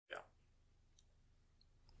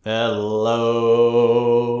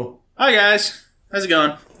Hello. Hi guys, how's it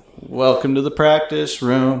going? Welcome to the practice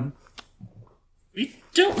room. We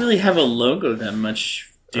don't really have a logo that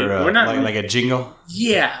much, dude. Or, We're not like a jingle.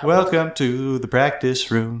 Yeah. Welcome to the practice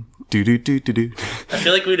room. Do do do do do. I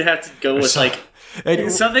feel like we'd have to go with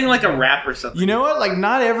something like a rap or something. You know what? Like,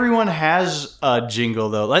 not everyone has a jingle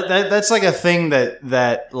though. Like that's like a thing that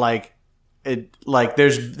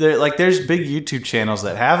there's big YouTube channels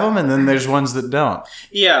that have them, and then there's ones that don't.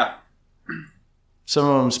 Yeah. Some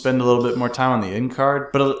of them spend a little bit more time on the end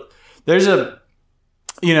card, but there's a,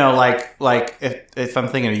 like if I'm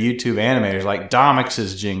thinking of YouTube animators, like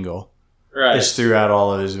Domix's jingle is throughout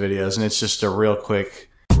all of his videos, and it's just a real quick,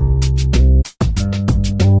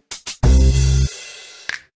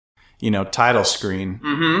 title screen,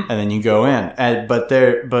 and then you go in. But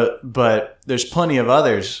there's plenty of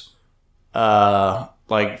others,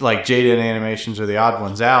 like Jaden Animations or the Odd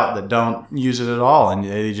Ones Out, that don't use it at all, and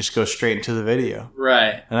they just go straight into the video.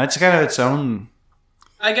 Right. And that's kind of its own.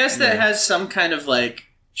 I guess that has some kind of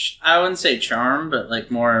I wouldn't say charm, but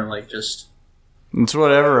more just. It's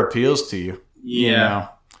whatever appeals to you. Yeah.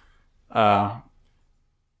 But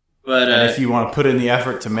and if you want to put in the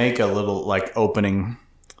effort to make a little opening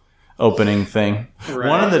thing. Right.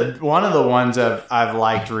 One of the ones I've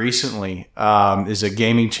liked recently is a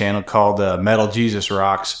gaming channel called Metal Jesus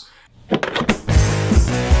Rocks.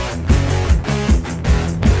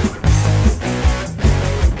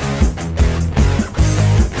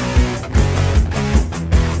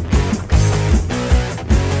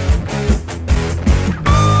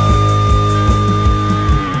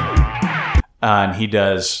 And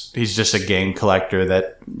he's just a game collector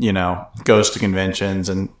that, goes to conventions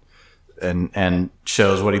and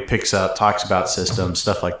shows what he picks up, talks about systems,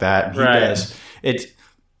 stuff like that. And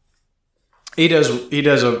he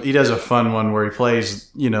does a fun one where he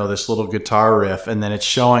plays, this little guitar riff, and then it's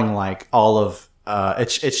showing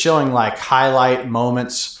it's showing highlight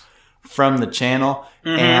moments from the channel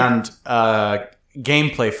and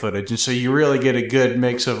gameplay footage, and so you really get a good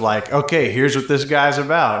mix of okay, here's what this guy's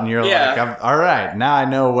about, and you're all right, now I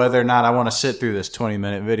know whether or not I want to sit through this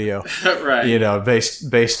 20-minute video, right?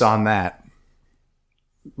 Based on that.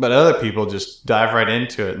 But other people just dive right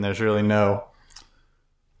into it, and there's really no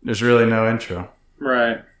intro,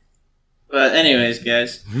 right? But anyways,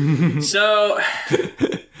 guys, so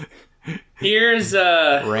here's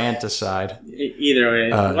rant aside. Either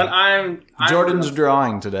way, I'm Jordan's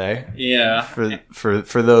drawing today. Yeah.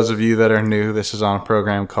 For those of you that are new, this is on a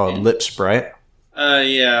program called Lip Sprite.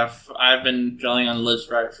 Yeah, I've been drawing on Lip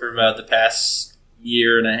Sprite for about the past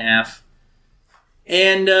year and a half,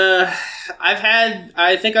 and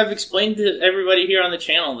I think I've explained to everybody here on the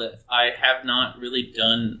channel that I have not really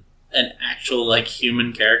done an actual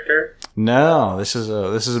human character. No, this is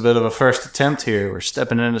a bit of a first attempt here. We're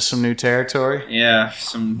stepping into some new territory. Yeah,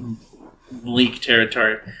 some bleak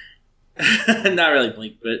territory. Not really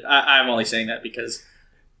bleak, but I'm only saying that because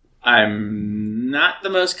I'm not the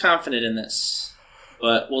most confident in this.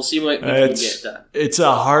 But we'll see what we can get done. It's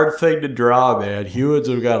a hard thing to draw, man. Humans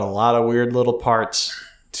have got a lot of weird little parts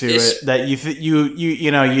to it that you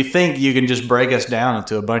think you can just break us down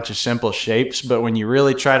into a bunch of simple shapes, but when you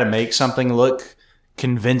really try to make something look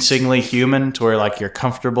convincingly human to where you're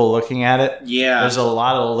comfortable looking at it, there's a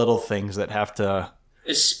lot of little things that have to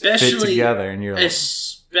fit together, and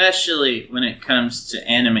especially when it comes to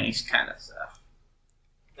anime kind of stuff.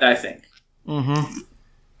 I think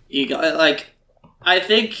you got I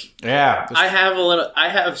think I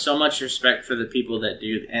have so much respect for the people that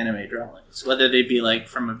do anime drawings, whether they be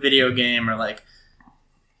from a video game or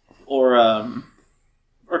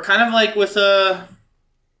kind of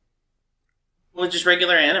with just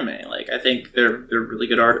regular anime. I think they're really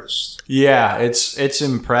good artists. Yeah, it's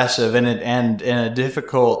impressive and a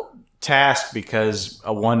difficult task because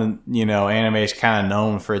anime is kind of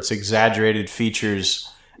known for its exaggerated features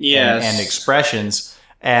and expressions.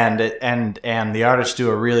 And the artists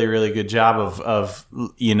do a really, really good job of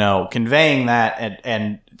conveying that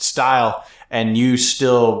and style, and you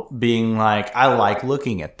still being I like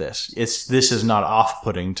looking at this. This is not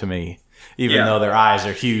off-putting to me, even though their eyes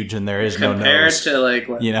are huge and there is no nose. Compared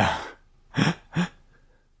to what,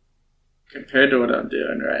 compared to what I'm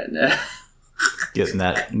doing right now, getting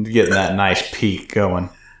that nice peak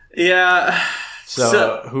going. Yeah.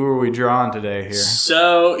 So who are we drawing today here?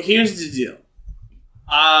 So here's the deal.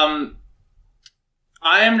 I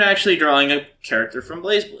am actually drawing a character from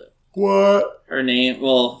BlazBlue. What? Her name,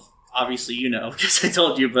 well, obviously you know, because I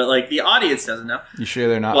told you, but the audience doesn't know. You sure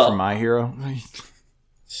they're not from My Hero?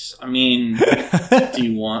 I mean, do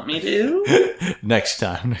you want me to? Next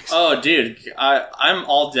time. Oh, dude, I'm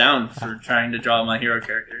all down for trying to draw my hero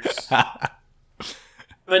characters.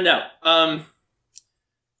 But no,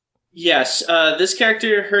 yes, this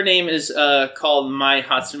character, her name is called Mai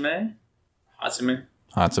Natsume. Hatsume.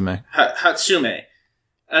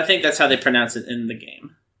 I think that's how they pronounce it in the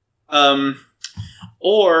game.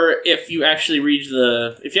 Or if you actually read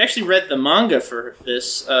the manga for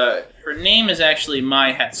this, her name is actually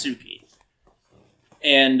Mai Hatsuki,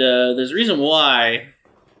 and there's a reason why.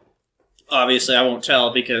 Obviously, I won't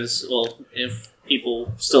tell because, well, if people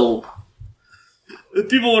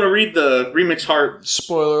want to read the Remix Heart,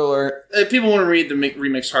 spoiler alert. If people want to read the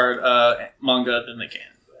Remix Heart manga, then they can.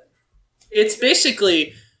 But it's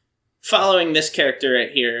basically following this character right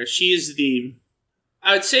here.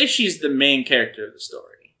 I would say she's the main character of the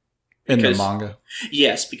story. In the manga?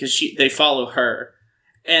 Yes, because they follow her.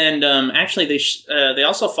 And actually, they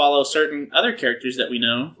also follow certain other characters that we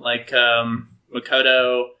know, like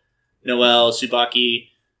Makoto, Noelle, Tsubaki,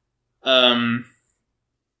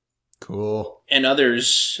 cool, and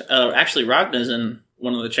others. Actually, Ragna's in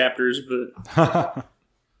one of the chapters, but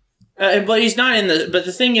but he's not in the. But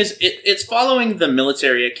the thing is, it's following the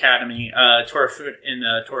military academy,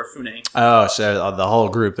 Torifune. Oh, so the whole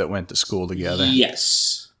group that went to school together.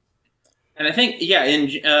 Yes, and I think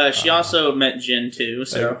and she also met Jin too.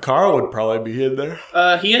 So Carl would probably be in there.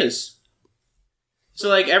 He is. So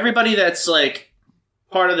like everybody that's like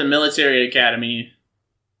part of the military academy.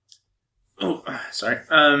 Oh, sorry.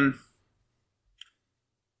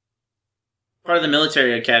 Part of the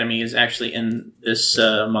military academy is actually in this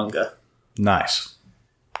manga. Nice.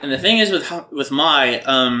 And the thing is with Mai,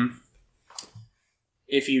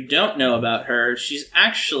 if you don't know about her, she's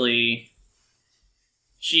actually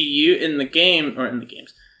in the game or in the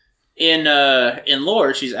games in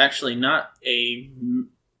lore, she's actually not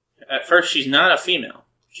at first she's not a female.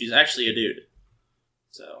 She's actually a dude.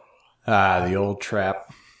 So the old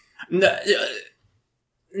trap. No,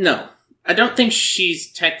 I don't think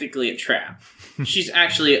she's technically a trap. She's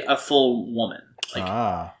actually a full woman.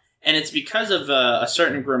 And it's because of a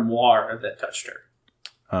certain grimoire that touched her.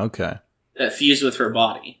 Okay. That fused with her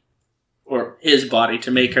body, or his body,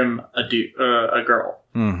 to make him a girl.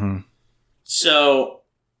 Mm-hmm. So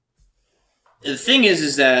the thing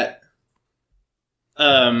is that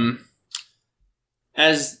as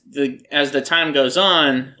the time goes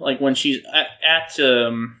on, like when she's at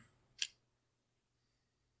the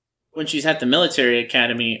military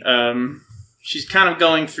academy, she's kind of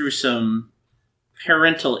going through some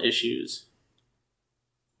parental issues.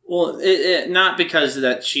 Well, not because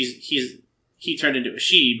that he turned into a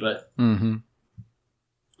she, but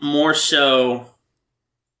more so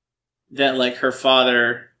that like her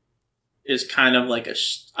father is kind of like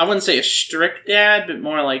I wouldn't say a strict dad, but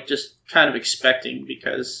more like just kind of expecting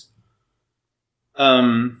because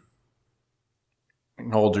hold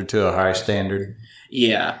her to a high standard.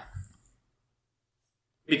 Yeah.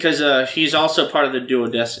 Because he's also part of the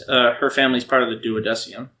duodecium. Her family's part of the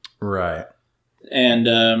duodecium. Right. And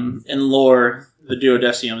in lore, the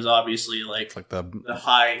duodecium is obviously like the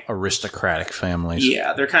high aristocratic families.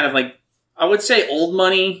 Yeah, they're kind of like, I would say old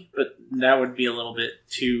money, but that would be a little bit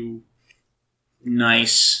too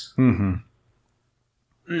nice. Mm-hmm.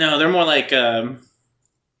 No, they're more like all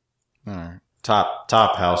right.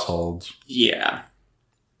 Top households. Yeah.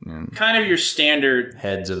 Kind of your standard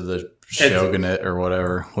heads of the shogunate or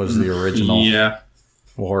whatever was the original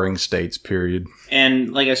warring states period.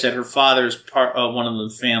 And like I said, her father's part of one of the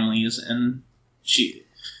families, and she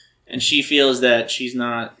feels that she's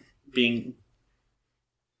not being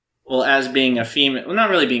as being a female. Well, not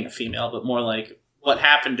really being a female, but more like what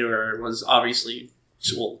happened to her was obviously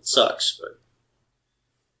sucks,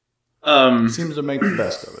 but seems to make the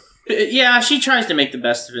best of it. Yeah, she tries to make the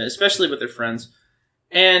best of it, especially with her friends.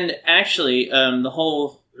 And actually,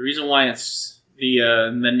 the reason why it's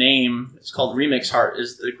the name, it's called Remix Heart,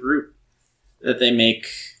 is the group that they make,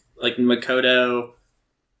 like Makoto,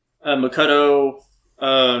 Noelle,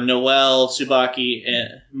 Tsubaki,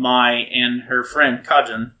 and Mai, and her friend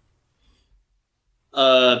Kajun.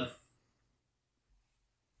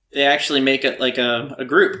 They actually make it like a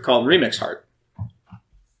group called Remix Heart.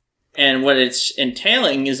 And what it's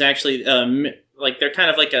entailing is actually like they're kind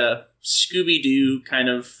of like a Scooby-Doo kind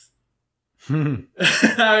of. I mean,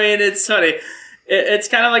 it's funny. It's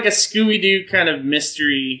kind of like a Scooby-Doo kind of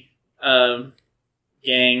mystery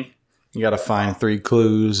gang. You got to find 3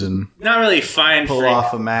 clues and not really pull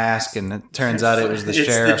off a mask, and it turns out it was the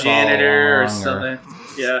sheriff, the janitor, or something.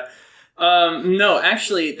 Yeah. No,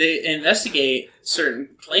 actually, they investigate certain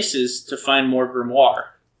places to find more grimoire.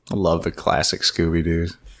 I love the classic Scooby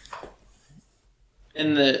Doo's.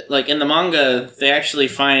 In the manga, they actually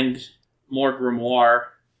find more grimoire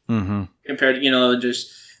compared to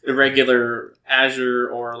just the regular Azure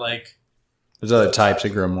or like. There's other types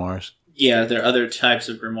of grimoires. Yeah, there are other types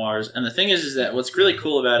of grimoires, and the thing is that what's really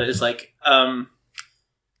cool about it is like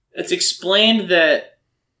it's explained that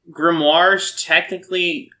grimoires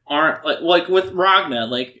technically aren't like with Ragna,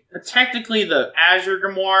 like technically the Azure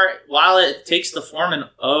grimoire, while it takes the form and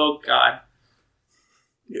oh god.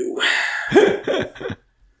 No.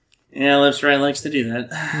 Yeah, Lips Right likes to do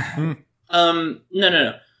that.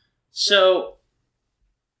 No. So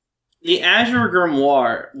the Azure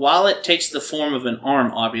grimoire, while it takes the form of an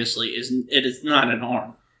arm, obviously, it is not an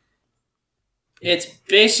arm. It's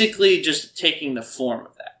basically just taking the form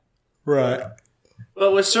of that. Right.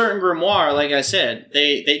 But with certain grimoire, like I said,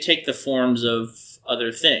 they take the forms of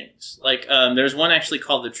other things. Like there's one actually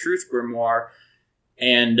called the Truth Grimoire,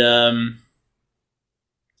 and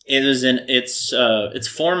its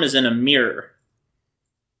form is in a mirror,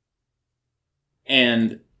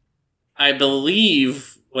 and I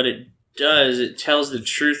believe what it does, it tells the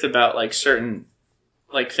truth about like certain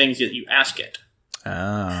like things that you ask it.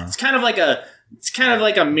 Oh. It's kind of like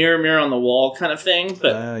a mirror on the wall kind of thing,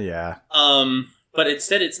 but yeah. But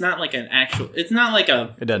instead it's not like an actual. It's not like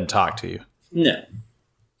a. It doesn't talk to you. No.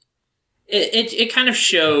 It kind of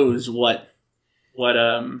shows what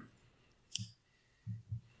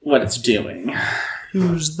it's doing.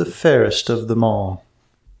 Who's the fairest of them all?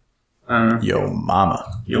 Yo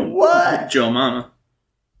mama. Yo what? Joe mama.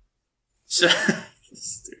 So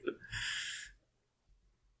stupid.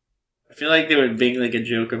 I feel like they would make like a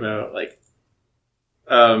joke about like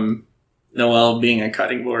Noelle being a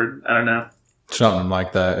cutting board. I don't know. Something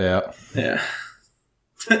like that, yeah. Yeah.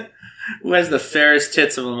 Who has the fairest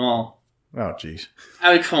tits of them all? Oh jeez.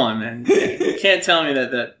 I mean, come on, man. You can't tell me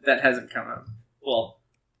that hasn't come up. Well,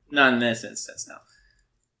 not in this instance, no.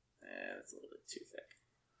 That's a little bit too thick.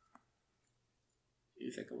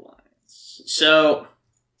 Too thick of lines. So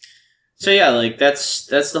yeah, like that's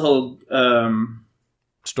the whole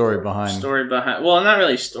story behind. Well, not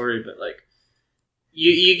really story, but like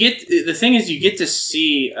you get the thing is you get to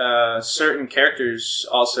see certain characters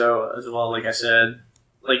also as well. Like I said,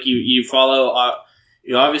 like you follow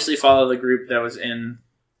you obviously follow the group that was in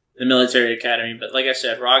the military academy, but like I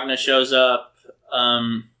said, Ragna shows up.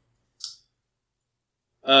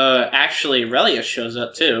 Actually, Relia shows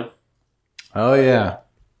up too. Oh yeah.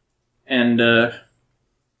 And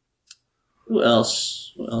who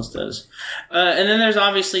else? Who else does? And then there's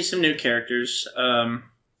obviously some new characters.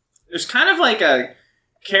 There's kind of like a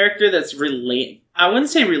character that's I wouldn't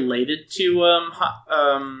say related to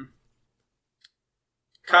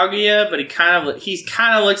Kaguya, but he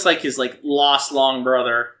kind of looks like his like lost long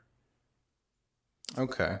brother.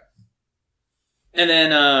 Okay. And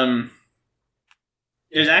then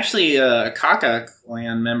there's actually a Kaka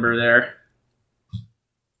clan member there.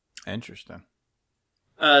 Interesting.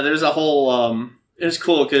 There's a whole it was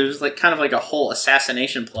cool because it was like kind of like a whole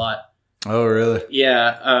assassination plot. Oh really?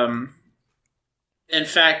 Yeah. In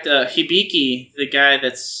fact, Hibiki, the guy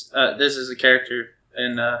that's this is a character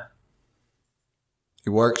in he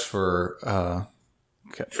works for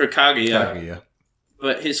Kaguya.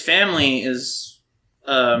 But his family is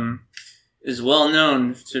well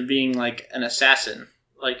known to being like an assassin,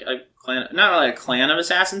 like a clan, not really a clan of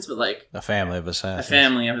assassins, but like a family of assassins. A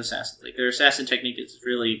family of assassins. Like their assassin technique is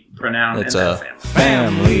really renowned. It's in a that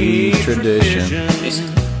family tradition.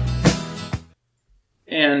 Basically.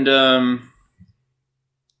 And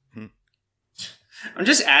I'm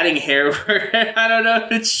just adding hair where I don't know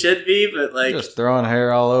if it should be, but like just throwing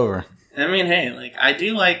hair all over. I mean, hey, like I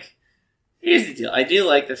do like. Here's the deal. I do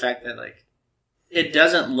like the fact that like it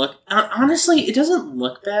doesn't look. Honestly, it doesn't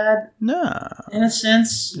look bad. Nah. In a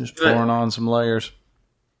sense, just pouring on some layers.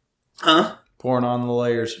 Huh? Pouring on the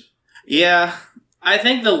layers. Yeah, I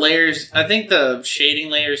think the layers. I think the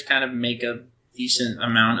shading layers kind of make a decent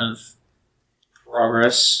amount of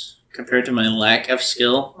progress compared to my lack of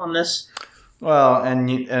skill on this. Well,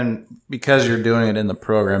 and because you're doing it in the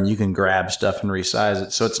program, you can grab stuff and resize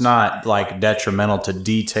it, so it's not like detrimental to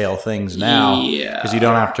detail things now. Yeah, because you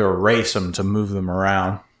don't have to erase them to move them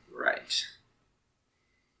around. Right.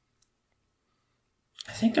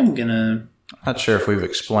 I think I'm gonna. I'm not sure if we've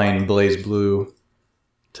explained Blaze Blue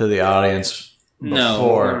to the audience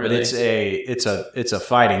before, no, really. But it's a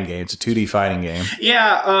fighting game. It's a 2D fighting game.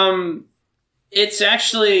 Yeah, it's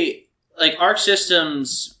actually like Arc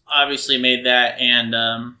Systems obviously made that, and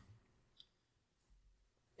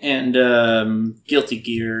Guilty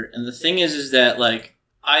Gear. And the thing is that like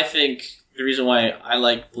I think the reason why I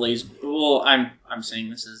like Blaze. Well, I'm saying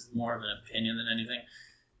this is more of an opinion than anything,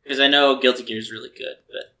 because I know Guilty Gear is really good,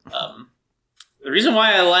 but the reason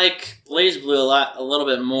why I like Blaze Blue a little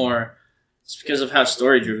bit more is because of how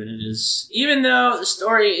story driven it is. Even though the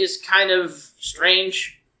story is kind of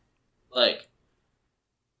strange, like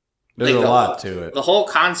there's a lot to it. The whole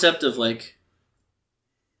concept of like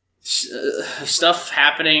stuff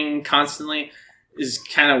happening constantly is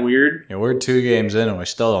kind of weird. Yeah, we're 2 games in and we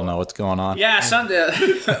still don't know what's going on. Yeah, sometimes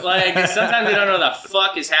we don't know what the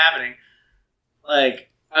fuck is happening. Like,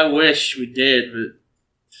 I wish we did, but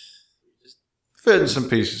fitting some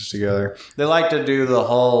pieces together. They like to do the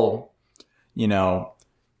whole,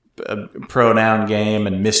 pronoun game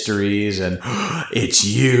and mysteries and it's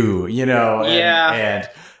you, and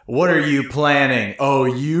what are you planning? Oh,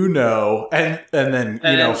 and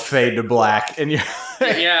then fade to black and you're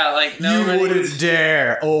yeah, like you wouldn't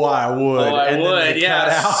dare. Oh, I would. Oh, I would.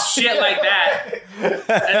 Yeah, shit like that.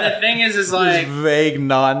 And the thing is like this vague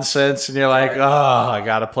nonsense, and you're like, oh, I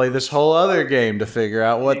got to play this whole other game to figure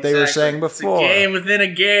out what they were saying before. It's a game within a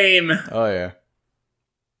game. Oh yeah.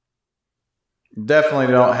 Definitely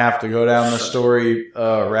don't have to go down the story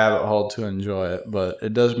rabbit hole to enjoy it, but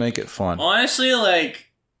it does make it fun. Honestly, like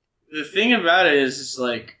the thing about it is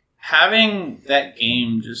like having that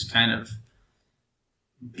game just kind of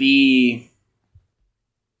be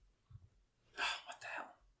what the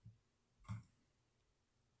hell?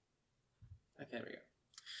 Okay, there we go.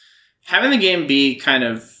 Having the game be kind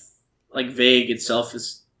of like vague itself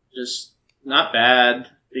is just not bad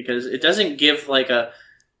because it doesn't give like a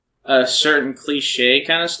certain cliche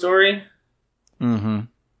kind of story. Mm-hmm.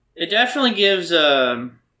 It definitely gives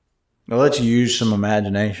it lets you use some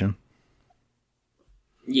imagination.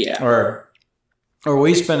 Yeah. Or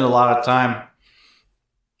we spend a lot of time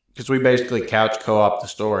because we basically couch co-op the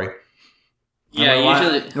story.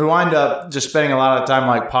 Yeah, we wind up just spending a lot of time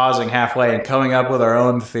like pausing halfway and coming up with our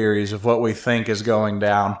own theories of what we think is going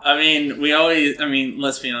down.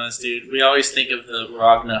 Let's be honest, dude. We always think of the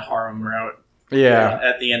Ragna harem route. Yeah.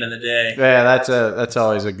 At the end of the day. Yeah, that's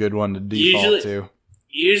always a good one to default to.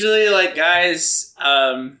 Usually, like, guys,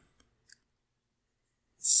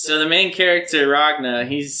 so the main character, Ragna,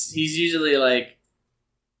 he's usually, like,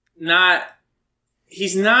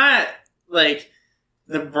 he's not, like,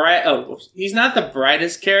 he's not the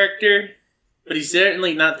brightest character, but he's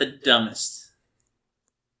certainly not the dumbest.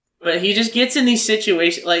 But he just gets in these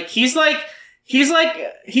situations, like, he's like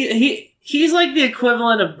the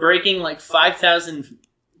equivalent of breaking, like, 5,000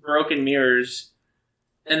 broken mirrors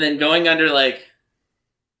and then going under, like,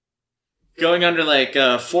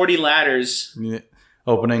 40 ladders. Yeah.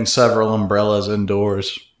 Opening several umbrellas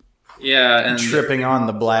indoors. Yeah, and tripping on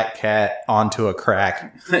the black cat onto a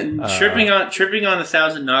crack. tripping on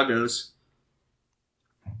 1,000 Nagos.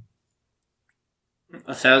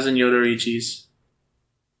 1,000 Yodorichis.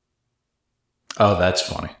 Oh, that's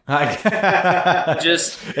funny. It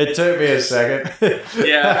took me a second.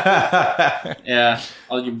 Yeah. Yeah.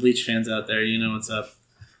 All you Bleach fans out there, you know what's up.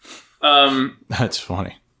 That's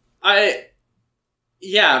funny.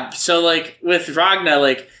 So, like, with Ragna,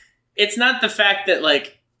 like, it's not the fact that,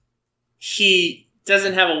 like, he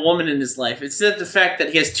doesn't have a woman in his life. It's not the fact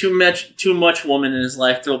that he has too much woman in his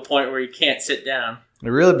life to a point where he can't sit down. It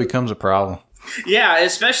really becomes a problem. Yeah,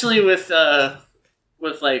 especially with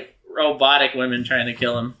like, robotic women trying to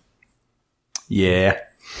kill him. Yeah.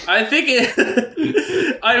 I think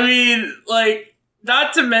like,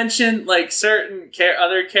 not to mention, like, certain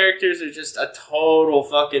other characters are just a total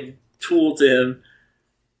fucking tool to him.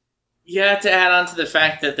 You have to add on to the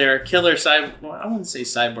fact that they're killer I wouldn't say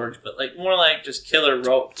cyborgs, but, like, more like just killer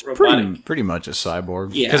robotic. Pretty much a cyborg.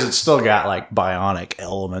 Yeah. Because it's still got, like, bionic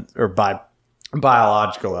elements, or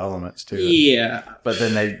biological elements to it. Yeah. But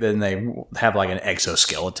then they have, like, an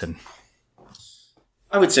exoskeleton.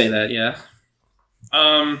 I would say that, yeah.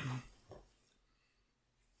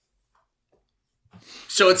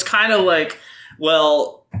 So it's kind of like,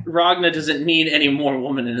 well, Ragna doesn't need any more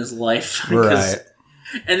woman in his life. Right.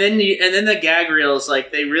 And then the gag reels,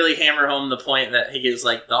 like, they really hammer home the point that he is,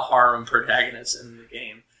 like, the harem protagonist in the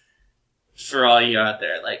game. For all you out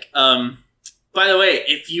there. Like, by the way,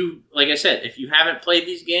 if you haven't played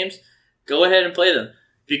these games, go ahead and play them.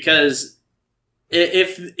 Because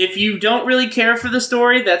if you don't really care for the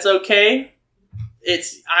story, that's okay.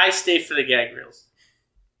 I stay for the gag reels.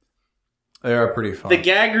 They are pretty fun. The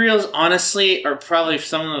gag reels, honestly, are probably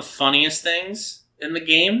some of the funniest things in the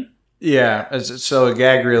game. Yeah, so a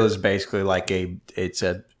gag reel is basically like it's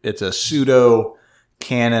a pseudo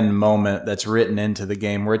canon moment that's written into the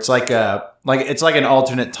game where it's like an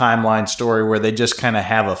alternate timeline story where they just kind of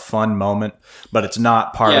have a fun moment, but it's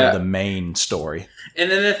not part of the main story.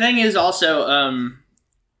 And then the thing is also,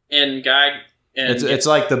 in Guy... It's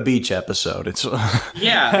like the beach episode. It's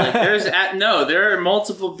yeah, like there are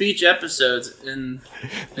multiple beach episodes in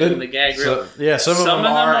the gag reel. Some of them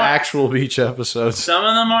are actual beach episodes. Some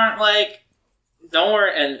of them aren't like. Don't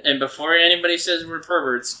worry, and before anybody says we're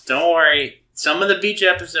perverts, don't worry. Some of the beach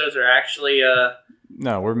episodes are actually.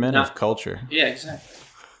 No, we're men of culture. Yeah, exactly.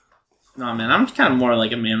 No, man, I'm kind of more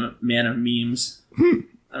like a man of memes.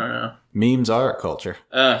 I don't know. Memes are a culture.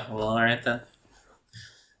 Well, all right then.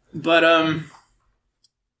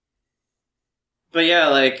 But yeah,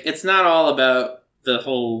 like, it's not all about the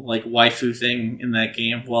whole, like, waifu thing in that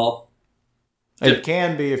game. Well, it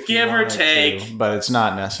can be if give you or want take, it to, but it's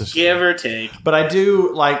not necessary. Give or take. But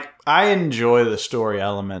I enjoy the story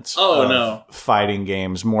elements of fighting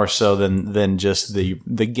games more so than just the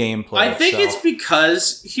gameplay. I think it's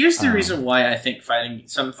because here's the reason why I think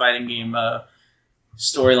some fighting game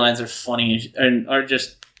storylines are funny and are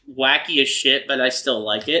just wacky as shit, but I still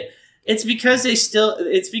like it. It's because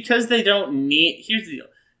they don't need. Here's the deal: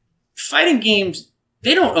 fighting games,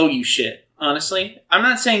 they don't owe you shit. Honestly, I'm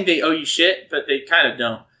not saying they owe you shit, but they kind of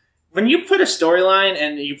don't. When you put a storyline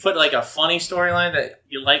and you put like a funny storyline that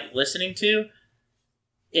you like listening to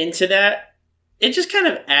into that, it just kind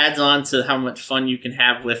of adds on to how much fun you can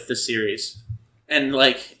have with the series. And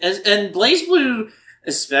like, and BlazBlue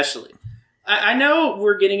especially. I know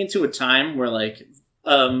we're getting into a time where like,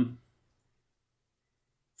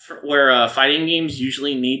 where fighting games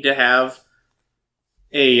usually need to have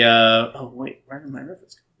a oh wait, where did my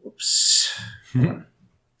reference go? Whoops. Don't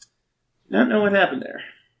know what happened there.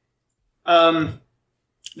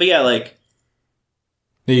 But yeah, like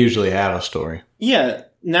they usually have a story. Yeah,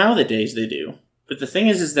 nowadays they do. But the thing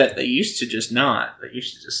is that they used to just not. They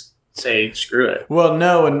used to just say screw it. Well,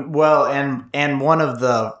 no, and one of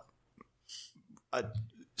the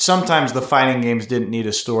sometimes the fighting games didn't need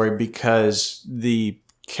a story because the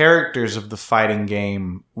characters of the fighting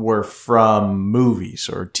game were from movies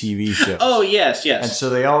or TV shows. Oh, yes. And so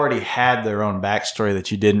they already had their own backstory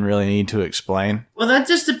that you didn't really need to explain. Well, that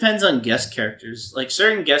just depends on guest characters. Like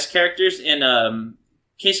certain guest characters in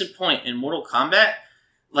case in point in Mortal Kombat,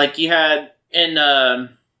 like you had in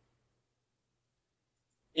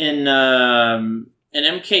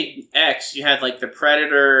MKX, you had like the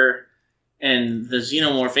Predator and the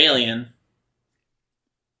Xenomorph alien.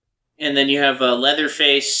 And then you have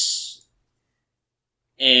Leatherface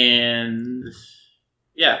and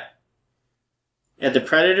the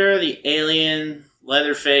Predator, the Alien,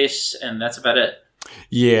 Leatherface, and that's about it.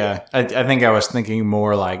 Yeah, I think I was thinking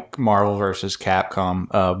more like Marvel versus Capcom,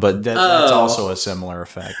 but that's also a similar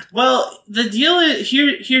effect. Well, the deal is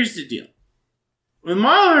here's the deal. With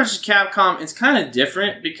Marvel versus Capcom, it's kind of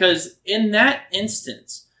different because in that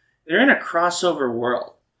instance, they're in a crossover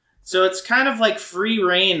world. So it's kind of like free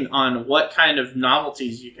reign on what kind of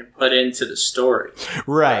novelties you can put into the story.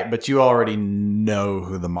 Right, but you already know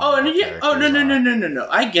who the Marvel characters are. No.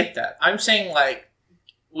 I get that. I'm saying like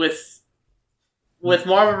with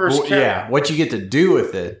Marvel vs. Capcom. Yeah, what you get to do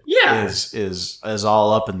with it is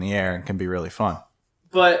all up in the air and can be really fun.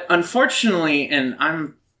 But unfortunately, and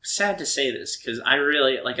I'm sad to say this because I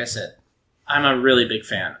really, like I said, I'm a really big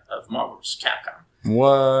fan of Marvel vs. Capcom.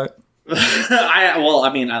 What? I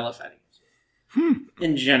love fighting games.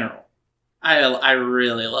 In general. I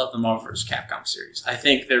really love the Marvel vs. Capcom series. I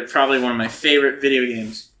think they're probably one of my favorite video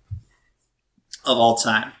games of all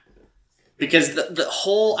time. Because the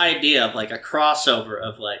whole idea of like a crossover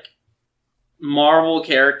of like Marvel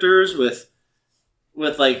characters with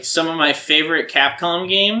like some of my favorite Capcom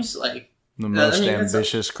games, like the most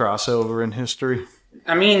ambitious crossover in history.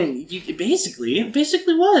 I mean, it basically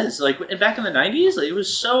was like back in the 90s. Like, it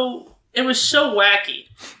was so wacky,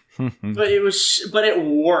 but it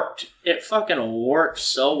worked. It fucking worked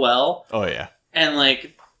so well. Oh yeah, and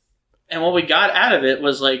what we got out of it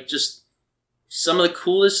was like just some of the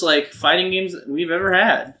coolest like fighting games that we've ever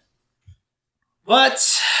had.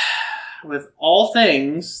 But with all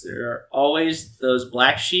things, there are always those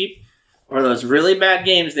black sheep or those really bad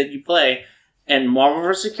games that you play. And Marvel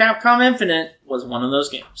vs. Capcom Infinite was one of those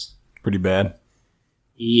games. Pretty bad.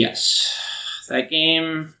 Yes. That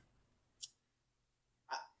game...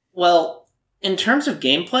 Well, in terms of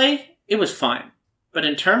gameplay, it was fine. But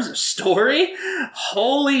in terms of story,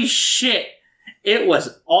 holy shit, it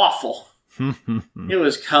was awful. It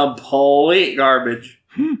was complete garbage.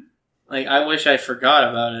 Like, I wish I forgot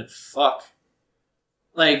about it. Fuck.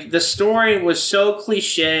 Like, the story was so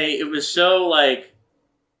cliche. It was so, like...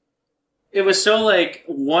 it was so like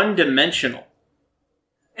one-dimensional.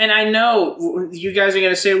 And I know you guys are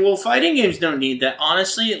going to say, well, fighting games don't need that.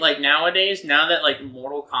 Honestly, like nowadays, now that like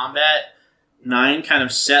Mortal Kombat 9 kind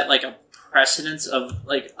of set like a precedence of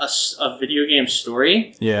like a video game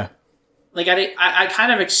story. Yeah. Like I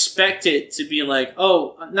kind of expect it to be like,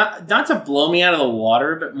 oh, not to blow me out of the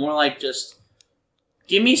water, but more like just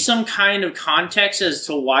give me some kind of context as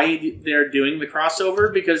to why they're doing the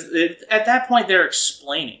crossover, because at that point they're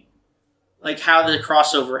explaining like how the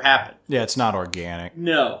crossover happened. Yeah, it's not organic.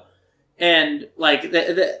 No, and like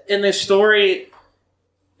in the story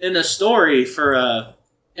for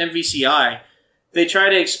MVCI, they try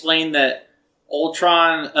to explain that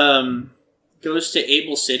Ultron goes to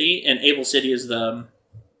Able City, and Able City is the,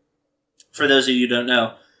 for those of you who don't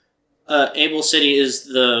know, Able City is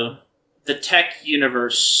the tech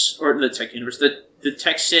universe, or the tech universe, the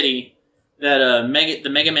tech city that the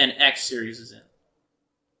Mega Man X series is in.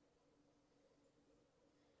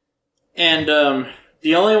 And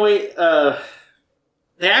the only way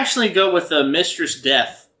they actually go with Mistress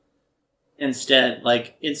Death instead.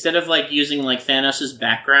 Like instead of like using like Thanos'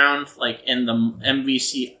 background, like in the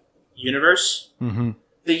MVC universe,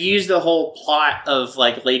 they use the whole plot of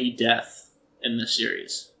like Lady Death in the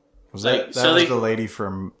series. Was that was the lady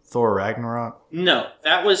from Thor Ragnarok? No,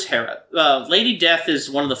 that was Hera. Lady Death is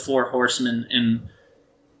one of the four horsemen in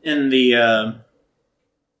the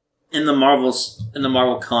Marvel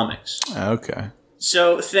comics. Okay.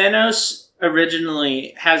 So Thanos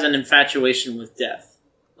originally has an infatuation with Death.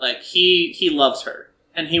 Like he loves her,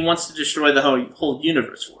 and he wants to destroy the whole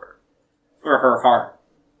universe for her heart.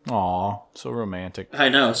 Aw, so romantic. I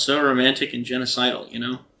know, so romantic and genocidal, you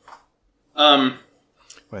know.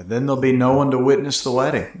 But then there'll be no one to witness the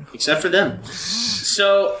wedding, except for them.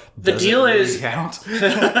 So the deal is count?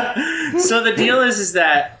 So the deal is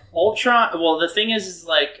that Ultron. Well, the thing is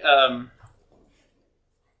like I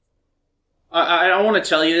don't want to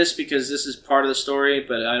tell you this because this is part of the story,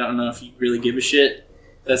 but I don't know if you really give a shit.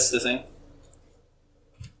 That's the thing.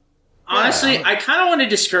 Honestly, I kind of want to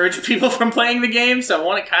discourage people from playing the game, so I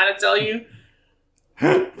want to kind of tell you.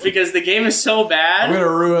 Because the game is so bad. I'm going to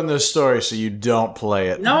ruin this story so you don't play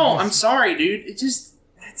it. No, I'm sorry, dude. It's just,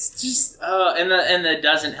 and it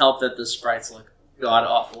doesn't help that the sprites look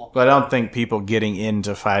god-awful. But I don't think people getting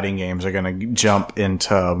into fighting games are going to jump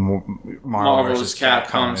into Marvel vs.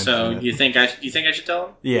 Capcom. So you think I should tell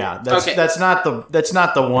them? Yeah, that's not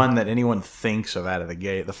the one that anyone thinks of out of the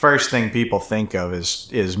gate. The first thing people think of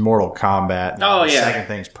is Mortal Kombat. Oh, yeah. The second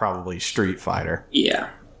thing's probably Street Fighter. Yeah.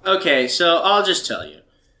 Okay, so I'll just tell you.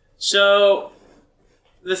 So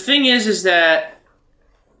the thing is that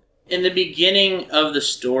in the beginning of the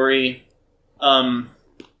story,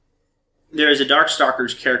 there is a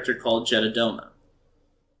Darkstalkers character called Jedidoma.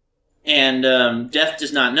 And Death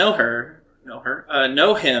does not know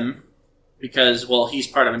him because, well, he's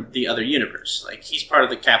part of the other universe. Like, he's part of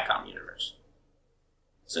the Capcom universe.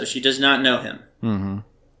 So she does not know him. Mm-hmm.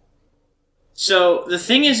 So the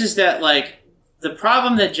thing is that, like, the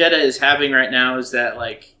problem that Jeddah is having right now is that,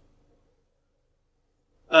 like,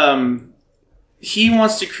 he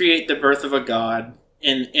wants to create the birth of a god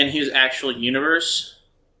in his actual universe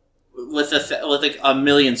with a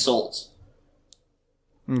million souls.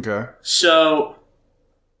 Okay. So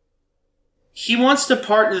he wants to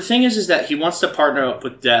the thing is that he wants to partner up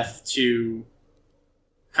with Death to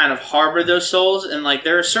kind of harbor those souls, and like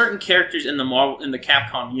there are certain characters in the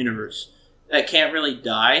Capcom universe that can't really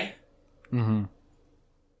die. Mm-hmm.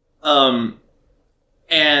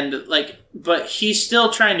 And like, but he's still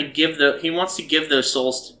trying to he wants to give those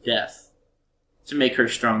souls to Death to make her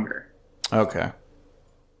stronger. Okay.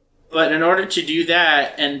 But in order to do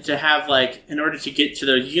that, and to have like, in order to get to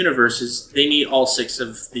those universes, they need all 6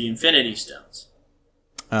 of the Infinity Stones.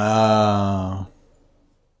 Oh.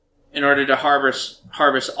 In order to harvest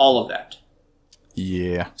all of that.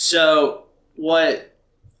 Yeah. So what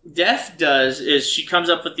Death does is she comes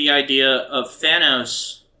up with the idea of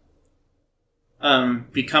Thanos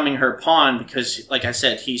becoming her pawn because, like I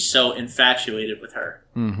said, he's so infatuated with her.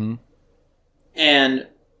 Mm-hmm. And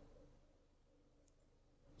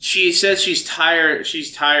she says she's tired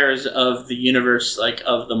of the universe, like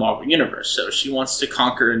of the Marvel universe, so she wants to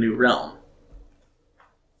conquer a new realm.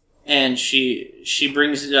 And she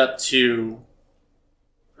brings that up to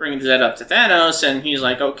Thanos, and he's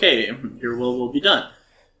like, okay, your will be done.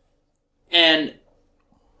 And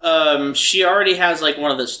she already has like one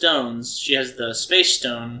of the stones. She has the space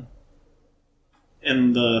stone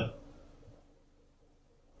in the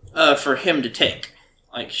for him to take.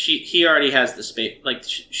 Like he already has the space. Like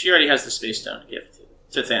she already has the space stone to give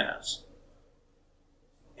to Thanos.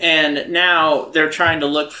 And now they're trying to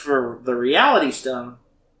look for the Reality Stone.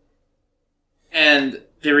 And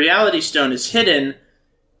the Reality Stone is hidden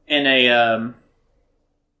in a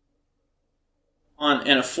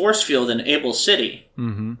in a force field in Able City.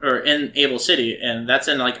 Or in Able City, and that's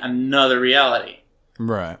in like another reality.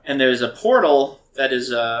 Right. And there's a portal that is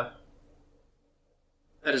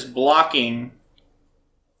blocking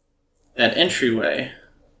that entryway.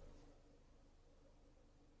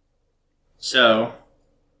 So,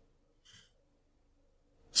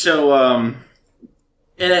 and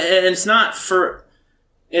it's not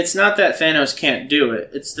that Thanos can't do it.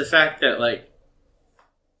 It's the fact that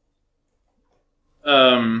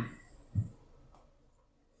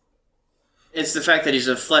it's the fact that he's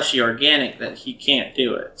a fleshy organic that he can't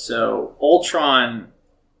do it. So Ultron.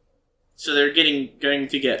 So they're going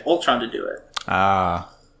to get Ultron to do it.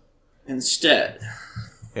 Instead.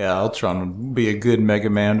 Yeah, Ultron would be a good Mega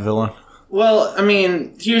Man villain. Well, I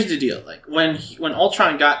mean, here's the deal. Like when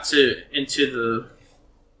Ultron got into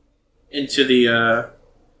the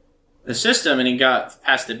system and he got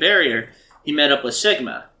past the barrier, he met up with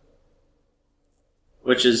Sigma,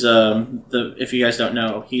 which is if you guys don't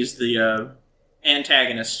know, he's the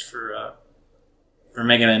antagonist for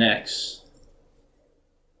Mega Man X.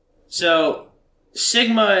 So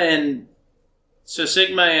Sigma and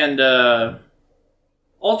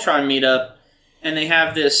Ultron meet up, and they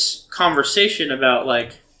have this conversation about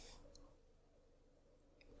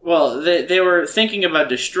they were thinking about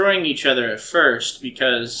destroying each other at first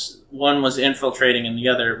because one was infiltrating and the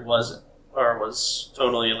other wasn't, or was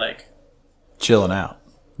totally chilling out,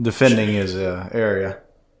 defending his area.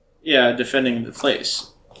 Yeah, defending the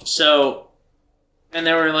place. So, and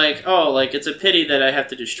they were like, oh, it's a pity that I have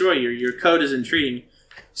to destroy you. Your code is intriguing.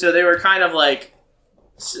 So they were kind of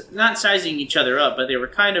not sizing each other up, but they were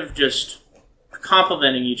kind of just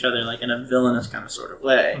complimenting each other in a villainous kind of sort of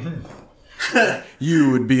way.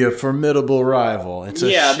 You would be a formidable rival. It's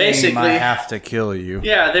a shame basically, I have to kill you.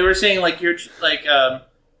 Yeah, they were saying you're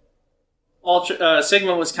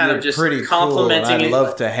Sigma was kind of just pretty complimenting. Cool, I'd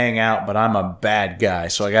love to hang out, but I'm a bad guy,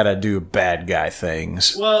 so I got to do bad guy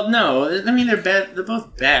things. Well, no, I mean they're bad. They're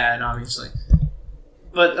both bad, obviously.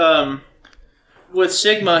 But with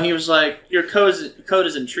Sigma, he was like, "Your code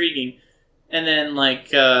is intriguing," and then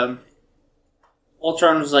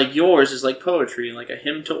Ultron was like, "Yours is like poetry, like a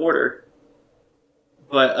hymn to order."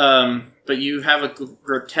 But you have a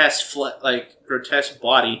grotesque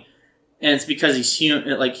body. And it's because he's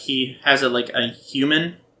human. He has a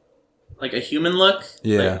human look.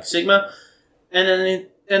 Yeah. Like Sigma, and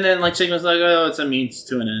then Sigma's like, oh, it's a means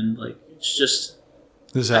to an end. It's just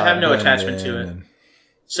I have no attachment to it.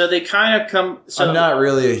 So they kind of come. So I'm not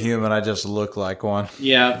really a human. I just look like one.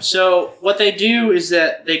 Yeah. So what they do is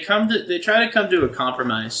that they try to come to a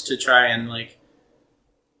compromise to try and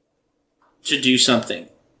to do something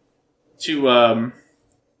to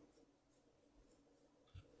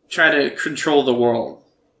try to control the world,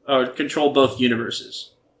 or control both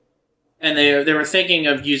universes. And they were thinking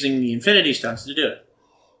of using the Infinity Stones to do it.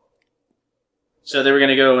 So they were going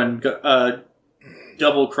to go and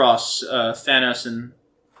double-cross Thanos and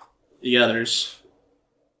the others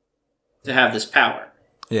to have this power.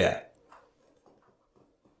 Yeah.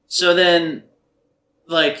 So then,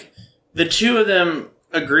 the two of them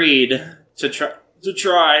agreed to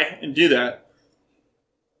try and do that.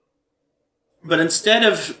 But instead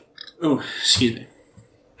of... Oh, excuse me.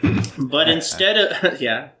 But instead of...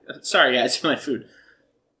 Yeah. Sorry, guys. My food.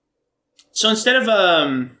 So instead of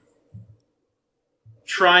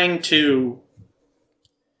trying to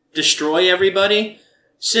destroy everybody,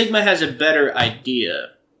 Sigma has a better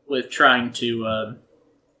idea with trying to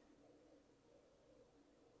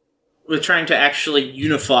actually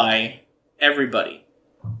unify everybody.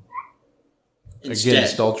 Instead.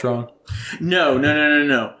 Against Ultron? No.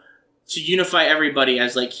 To unify everybody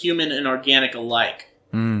as human and organic alike.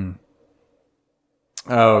 Oh,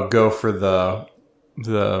 go for the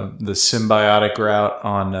symbiotic route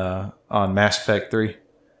on Mass Effect 3?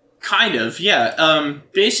 Kind of, yeah.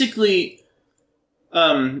 Basically,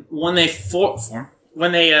 when they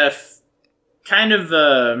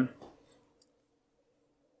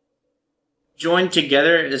joined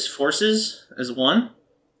together as forces, as one,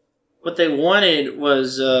 what they wanted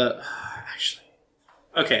was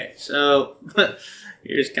okay, so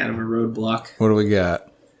here's kind of a roadblock. What do we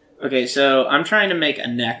got? Okay, so I'm trying to make a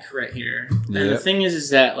neck right here. And the thing is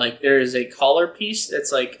that there is a collar piece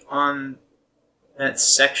that's on that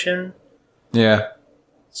section. Yeah.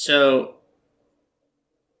 So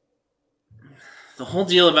the whole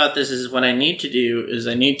deal about this is what I need to do is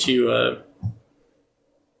I need to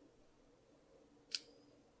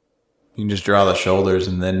you You can just draw the shoulders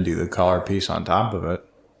and then do the collar piece on top of it.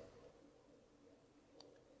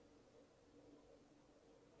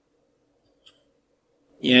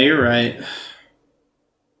 Yeah, you're right.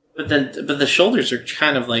 But the shoulders are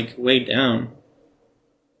kind of like way down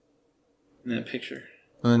in that picture.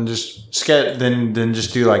 And then just sketch. Then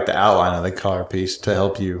just do like the outline of the collar piece to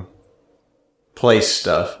help you place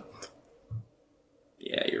stuff.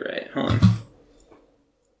 Yeah, you're right. Hold on.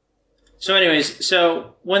 So, anyways,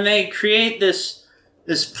 when they create this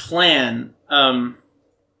plan, Thanos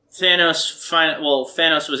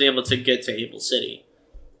was able to get to Able City,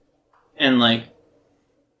 and like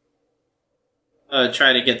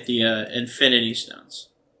try to get the Infinity Stones.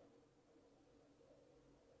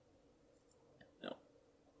 No.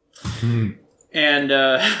 And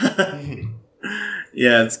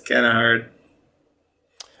yeah, it's kind of hard.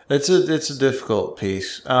 It's a difficult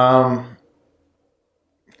piece.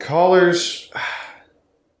 Collars.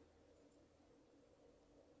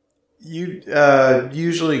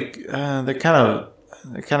 Usually they're kind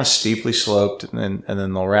of steeply sloped, and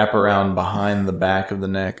then they'll wrap around behind the back of the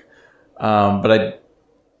neck. But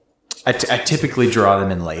I typically draw them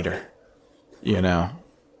in later, you know.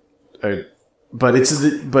 But it's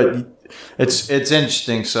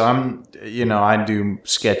interesting. So I do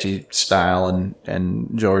sketchy style and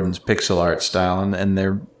Jordan's pixel art style, and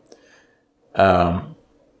they're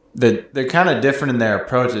kind of different in their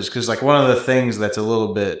approaches, because like one of the things that's a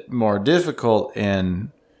little bit more difficult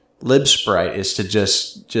in Lib Sprite is to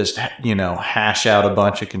just hash out a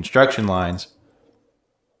bunch of construction lines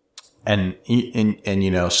and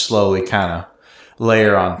slowly kind of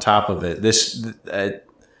layer on top of it. This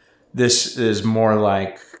is more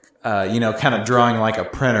like kind of drawing like a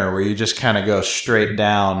printer, where you just kind of go straight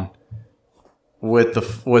down with the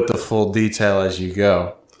full detail as you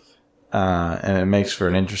go. And it makes for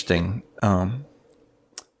an interesting,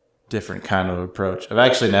 different kind of approach. I've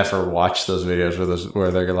actually never watched those videos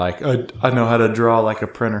where they're like, I know how to draw like a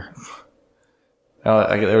printer.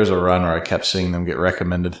 There was a run where I kept seeing them get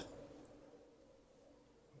recommended.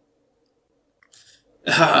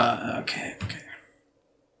 Okay.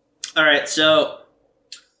 All right, so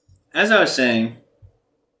as I was saying,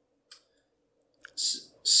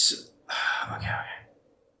 okay.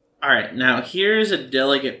 All right, now here's a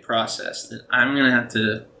delicate process that I'm going to have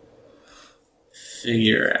to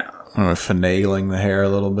figure out. I'm finagling the hair a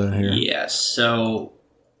little bit here. Yes, so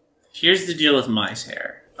here's the deal with Mai's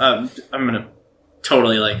hair. I'm going to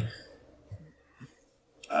totally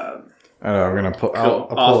I'll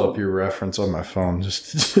pull up your reference on my phone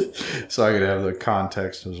just so I could have the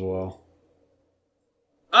context as well.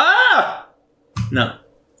 Ah! No.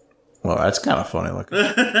 Well, that's kind of funny looking.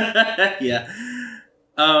 Yeah.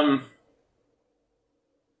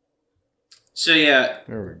 So yeah.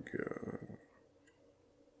 There we go.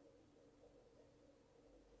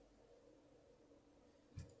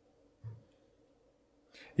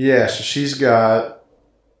 Yeah, so she's got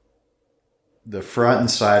the front and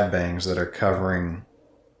side bangs that are covering,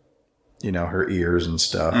 her ears and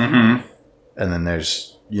stuff. Mm-hmm. And then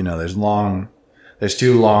there's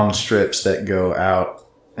two long strips that go out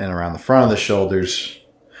and around the front of the shoulders.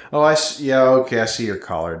 Oh, I see your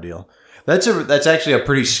collar deal. That's actually a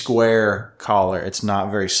pretty square collar. It's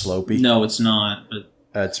not very slopey. No, it's not. But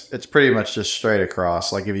it's pretty much just straight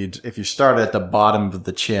across. Like if you started at the bottom of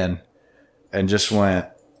the chin and just went,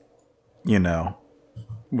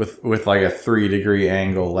 with like a 3-degree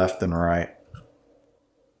angle left and right.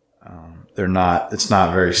 It's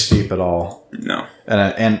not very steep at all. No.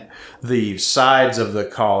 And the sides of the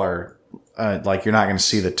collar, like you're not going to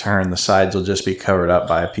see the turn. The sides will just be covered up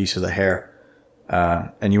by a piece of the hair.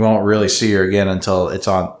 And you won't really see her again until it's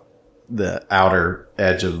on the outer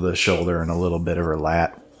edge of the shoulder and a little bit of her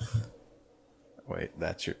lat. Wait,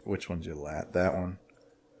 which one's your lat? That one.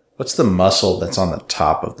 What's the muscle that's on the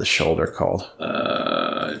top of the shoulder called?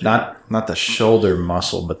 Not the shoulder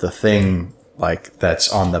muscle, but the thing like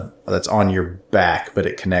that's on your back, but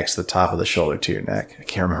it connects the top of the shoulder to your neck. I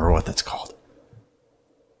can't remember what that's called.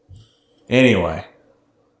 Anyway,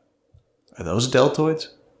 are those deltoids?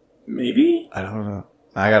 Maybe? I don't know.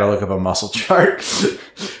 I gotta look up a muscle chart.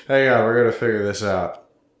 Hang on, we're gonna figure this out.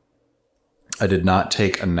 I did not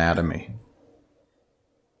take anatomy.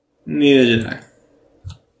 Neither did I.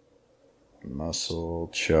 Muscle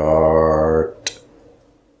chart.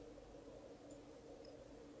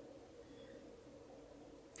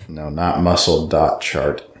 No, not muscle dot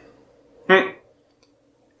chart.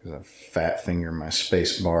 Because I fat finger my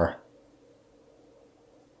space bar.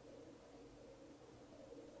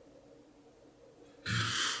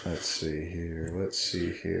 Let's see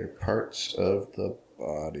here. Parts of the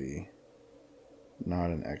body. Not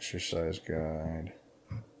an exercise guide.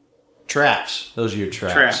 Traps. Those are your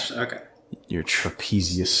traps. Traps, okay. Your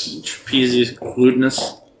trapezius. Trapezius glutinous.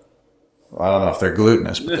 Well, I don't know if they're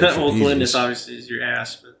glutinous, but they're well, glutinous obviously is your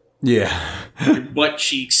ass, but yeah. your butt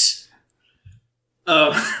cheeks.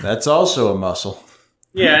 Oh. That's also a muscle.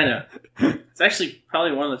 Yeah, I know. It's actually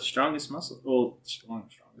probably one of the strongest muscles. Well,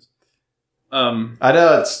 strongest. I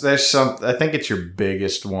know I think it's your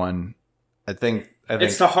biggest one. I think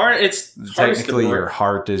it's the heart. It's technically your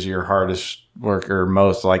heart is your hardest worker,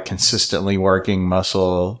 most like consistently working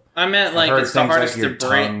muscle. I meant like it's the hardest to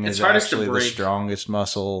break. It's hardest to break. The strongest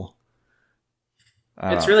muscle.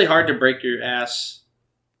 It's really hard to break your ass.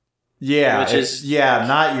 Yeah,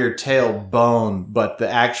 not your tailbone, but the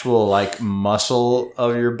actual like muscle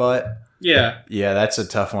of your butt. Yeah, that's a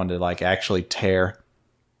tough one to like actually tear.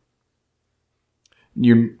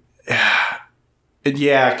 Because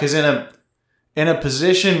in a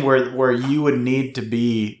position where you would need to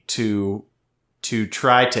be to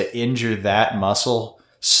try to injure that muscle,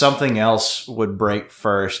 something else would break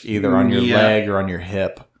first, either on your leg or on your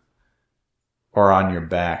hip or on your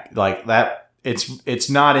back, like that. It's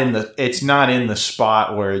not in the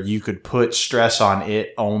spot where you could put stress on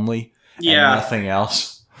it only and nothing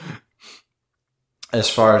else. As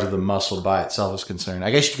far as the muscle by itself is concerned,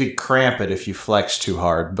 I guess you could cramp it if you flex too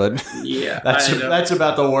hard, but that's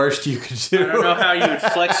about the worst you could do. I don't know how you would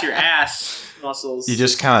flex your ass muscles. You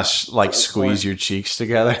just kind of like squeeze your cheeks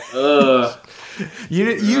together.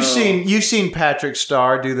 You've seen Patrick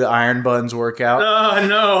Starr do the Iron Buns workout. Oh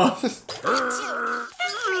no.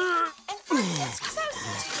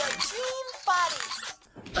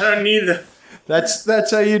 I don't need that.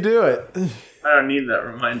 That's how you do it. I don't need that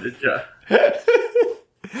reminder, Joe. I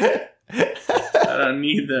don't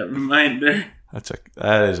need that reminder.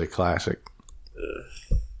 That is a classic.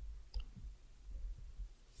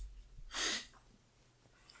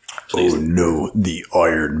 Oh no, the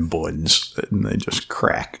iron buns. And they just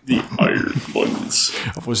crack. The iron buns.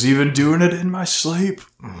 I was even doing it in my sleep.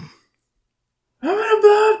 I'm gonna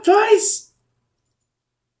blow up twice.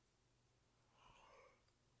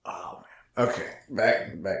 Oh man. Okay.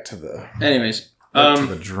 Back to the to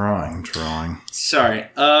the drawing. Sorry.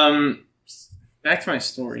 Back to my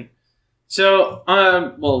story. So,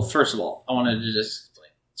 well, first of all, I wanted to just explain.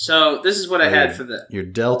 So, this is what I had for the... Your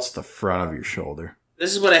delt's the front of your shoulder.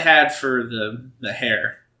 This is what I had for the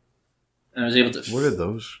hair. And I was able to... What are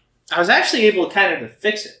those? I was actually able kind of to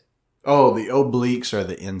fix it. Oh, the obliques are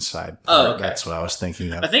the inside part. Oh, okay. That's what I was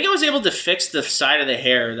thinking of. I think I was able to fix the side of the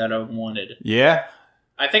hair that I wanted. Yeah?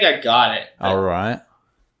 I think I got it. All right.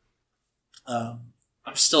 I'm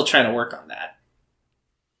still trying to work on that.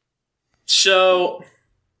 So,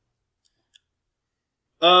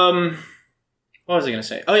 what was I gonna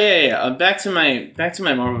say? Oh yeah. Back to my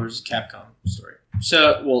Marvel vs. Capcom story.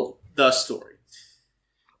 So, well, the story.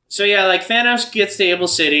 So yeah, like Thanos gets to Able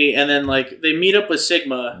City, and then like they meet up with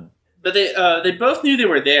Sigma, but they both knew they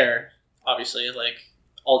were there. Obviously, like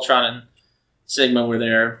Ultron and Sigma were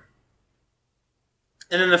there.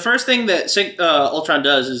 And then the first thing that Ultron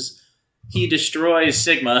does is he destroys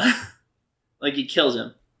Sigma, like he kills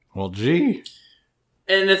him. Well, gee.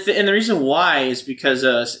 And the reason why is because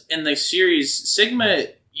in the series, Sigma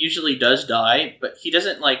usually does die, but he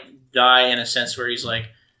doesn't like die in a sense where he's like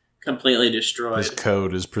completely destroyed. His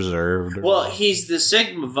code is preserved. Well, he's the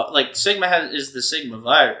Sigma, like Sigma is the Sigma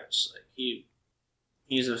virus. Like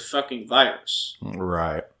he's a fucking virus.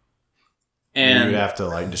 Right. And you have to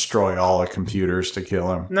like destroy all the computers to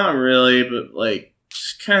kill him. Not really, but like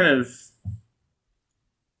just kind of.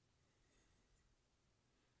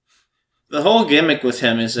 The whole gimmick with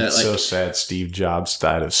him is that it's so sad Steve Jobs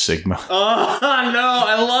died of Sigma. Oh no,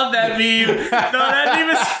 I love that meme. No, that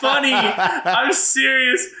meme is funny. I'm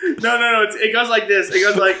serious. No. It goes like this. It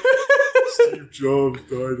goes like Steve Jobs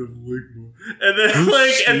died of Ligma. And then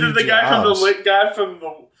the guy from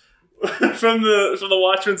the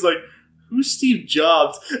Watchmen's like, who's Steve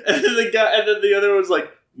Jobs? And then the other one's like,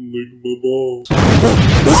 Ligma balls. And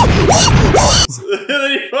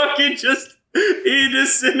then he fucking he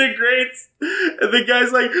disintegrates, and the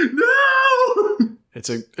guy's like, "No!" It's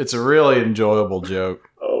a really enjoyable joke.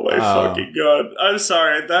 Oh my fucking god! I'm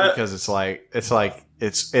sorry because it's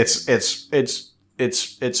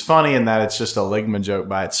funny in that it's just a Ligma joke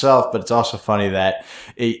by itself, but it's also funny that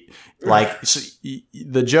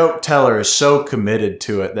the joke teller is so committed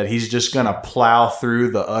to it that he's just gonna plow through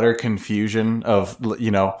the utter confusion of of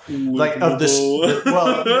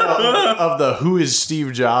the who is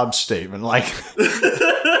Steve Jobs statement, like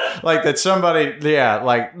like that somebody,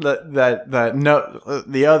 like the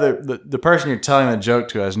person you're telling the joke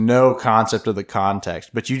to has no concept of the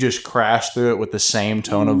context, but you just crash through it with the same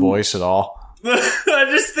tone of voice at all. I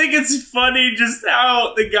just think it's funny just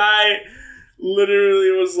how the guy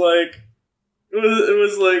literally was like, it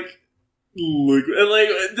was like, look, and like,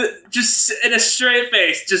 just in a straight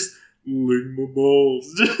face, just lick my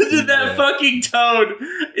balls. Just that fucking tone,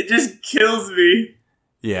 it just kills me.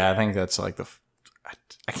 Yeah, I think that's like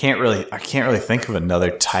I can't really think of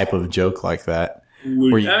another type of joke like that.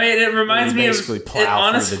 Where you, I mean, it reminds me of basically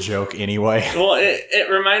plow through the joke anyway. Well,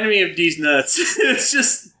 it reminded me of D's nuts. It's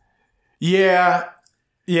just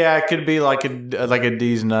it could be like a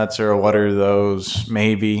D's nuts or a what are those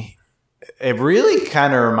maybe. It really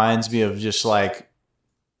kind of reminds me of just like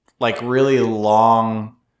really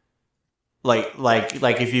long. Like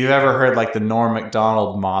if you've ever heard like the Norm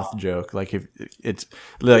Macdonald moth joke, like if it's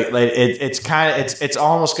it's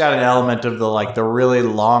almost got an element of the really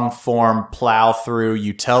long form plow through.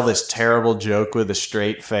 You tell this terrible joke with a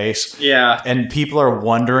straight face, and people are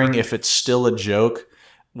wondering if it's still a joke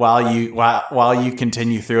while you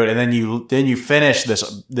continue through it, and then you finish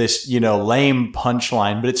this lame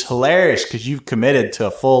punchline, but it's hilarious because you've committed to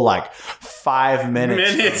a full 5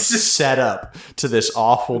 minutes of setup to this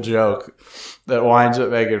awful joke that winds up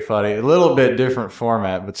making it funny. A little bit different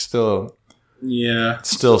format, but still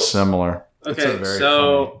similar. Okay,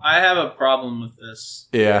 so funny. I have a problem with this.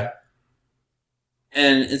 Yeah.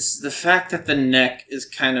 And it's the fact that the neck is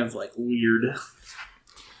kind of weird.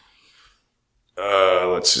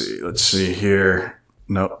 Let's see here.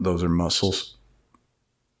 Nope, those are muscles.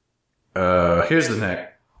 Here's the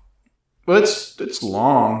neck. Well, it's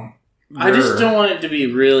long. I just don't want it to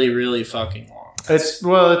be really, really fucking long.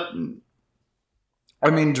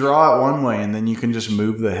 Draw it one way and then you can just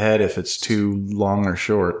move the head if it's too long or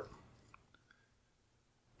short.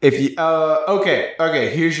 If you okay,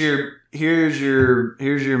 here's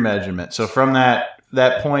your measurement. So from that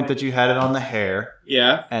point that you had it on the hair,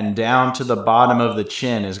 and down to the bottom of the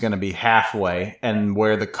chin is going to be halfway, and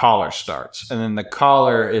where the collar starts, and then the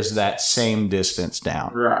collar is that same distance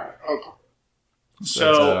down. Right. Okay.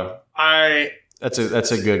 So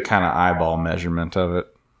that's a good kind of eyeball measurement of it.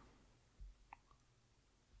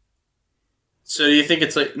 So do you think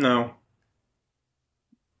it's no?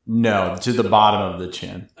 No, to the bottom of the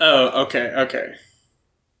chin. Oh, okay.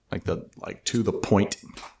 To the point.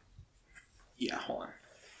 Yeah, hold on.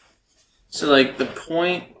 So the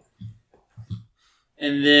point,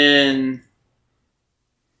 and then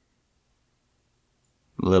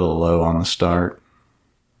a little low on the start.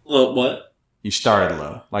 Low what? You started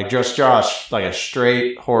low. Just draw a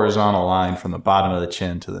straight horizontal line from the bottom of the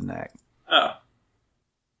chin to the neck. Oh.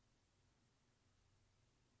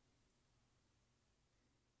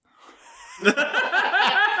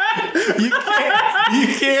 You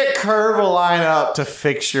can't curve a line up to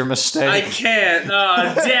fix your mistake. I can't.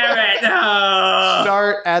 Oh, damn it. No.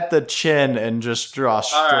 Start at the chin and just draw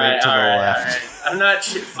straight to the left. All right. I'm not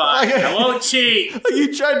fine. I won't cheat.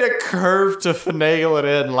 You tried to curve to finagle it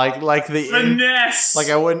in like the finesse.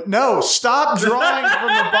 I wouldn't. No, stop drawing from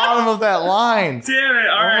the bottom of that line. Damn it.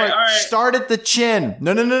 All right. Start at the chin.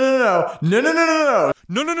 No.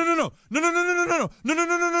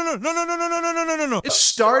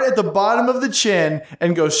 Start at the bottom of the chin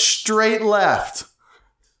and go straight left.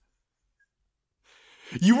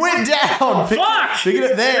 You went down. Fuck! There we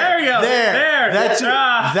go. There. That's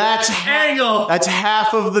angle. That's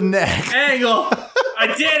half of the neck. Angle. I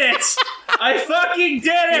did it. I fucking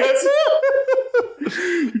did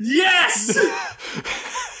it. Yes.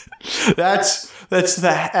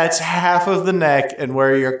 That's half of the neck and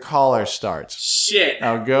where your collar starts. Shit.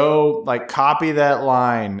 Now go copy that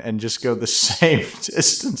line and just go the same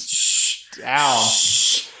distance down.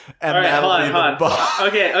 And all right, hold on.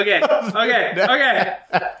 Okay. All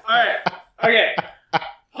right. Okay.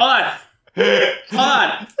 Hold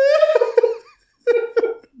on.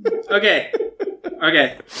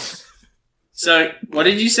 Okay. So, what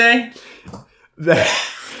did you say?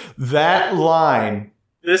 That line.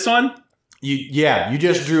 This one? You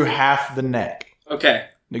just drew half the neck. Okay.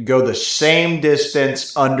 To go the same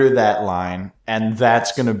distance under that line, and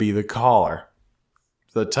that's going to be the collar.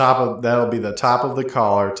 That'll be the top of the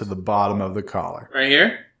collar to the bottom of the collar. Right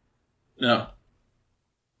here? No.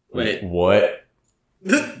 Wait. What?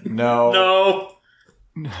 No.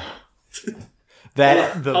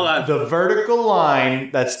 The vertical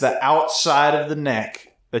line that's the outside of the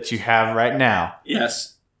neck that you have right now.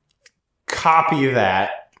 Yes. Copy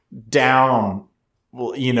that down.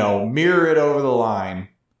 Mirror it over the line.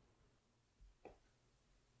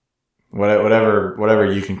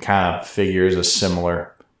 Whatever you can kind of figure is a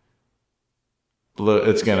similar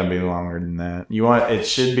It's going to be longer than that. It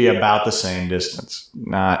should be about the same distance.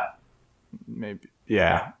 Not maybe.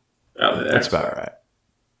 Yeah. Probably there. That's about right.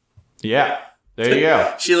 Yeah. There you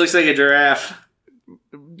go. She looks like a giraffe.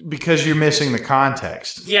 Because you're missing the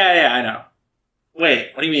context. Yeah, I know.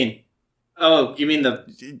 Wait, what do you mean? Oh, you mean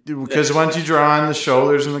because once you draw on the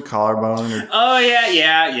shoulders and the collarbone. Oh,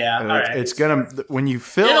 yeah. All right. It's going to, when you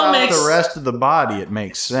fill out the rest of the body, it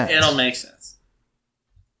makes sense. It'll make sense.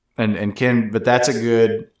 But that's a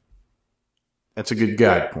good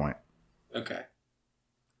guide point. Okay.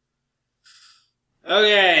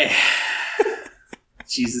 Okay.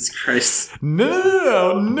 Jesus Christ.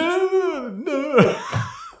 No.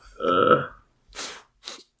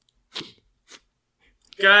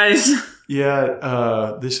 Guys.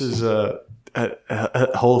 Yeah, this is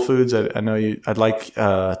at Whole Foods. I know you. I'd like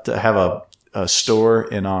to have a store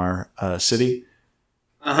in our city.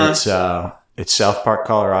 It's South Park,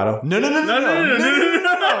 Colorado. No. I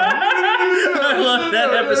love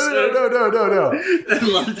that episode. No. I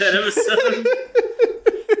love that episode.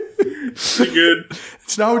 It's good.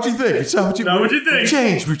 It's not what you think. It's not what you think.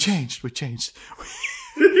 We changed.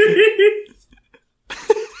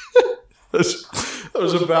 That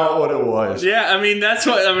was about what it was. Yeah, that's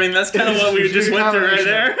kind of what we just went through right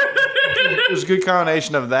there. It was a good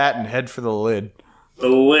combination of that and head for the lid. The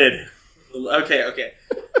lid. Okay.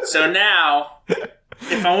 So now,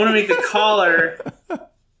 if I want to make the collar...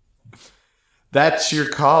 That's your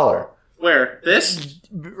collar. Where? This?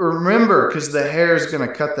 Remember, because the hair is going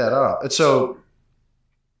to cut that off. So,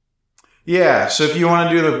 yeah. So if you want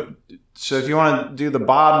to do the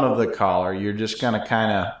bottom of the collar, you're just going to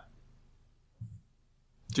kind of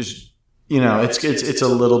just, it's a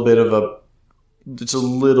little bit of a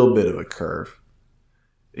curve.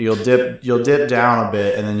 You'll dip down a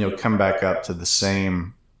bit, and then you'll come back up to the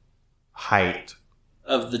same height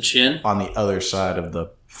of the chin on the other side of the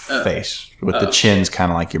face, with the chin's kind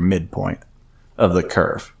of like your midpoint of the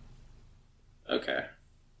curve. Okay.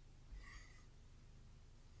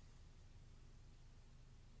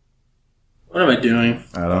 What am I doing?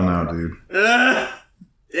 I don't know, dude.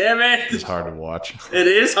 Damn it! It's hard to watch. It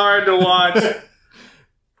is hard to watch.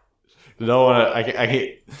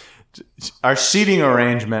 Our seating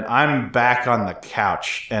arrangement, I'm back on the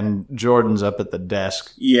couch and Jordan's up at the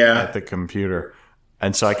desk at the computer.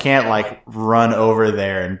 And so I can't run over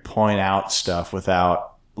there and point out stuff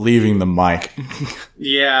without leaving the mic.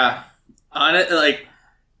 Yeah. On it,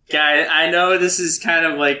 guy, I know this is kind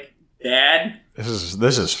of bad.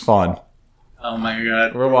 This is fun. Oh my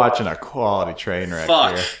god. We're watching a quality train wreck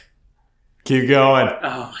here. Keep going.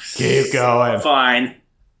 Oh, keep going. Fine.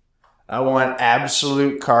 I want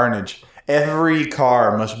absolute carnage. Every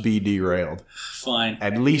car must be derailed. Fine.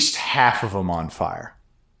 At least half of them on fire.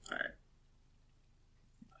 All right.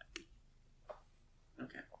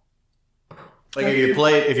 Okay.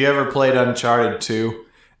 If you ever played Uncharted 2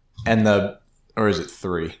 or is it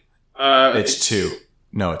 3? It's 2.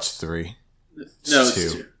 No, it's 3. It's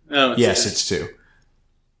 2. No, it's 2.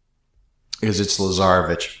 Because it's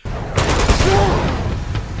Lazarevich.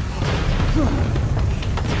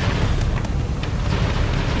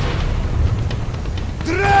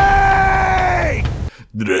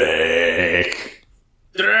 Drake!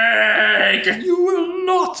 You will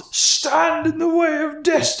not stand in the way of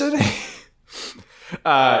destiny.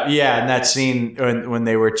 And that scene when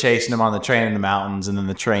they were chasing him on the train in the mountains, and then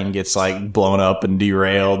the train gets blown up and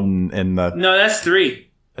derailed, and the no, that's 3.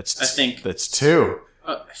 I think that's 2.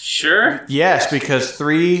 Sure. Yes, because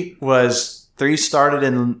 3 started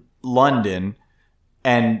in London,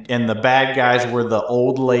 and the bad guys were the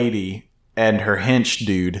old lady and her hench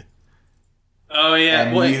dude. Oh yeah,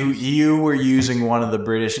 and you were using one of the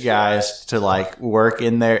British guys to work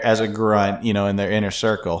in there as a grunt, in their inner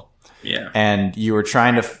circle. Yeah, and you were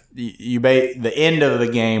trying to the end of the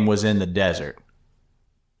game was in the desert,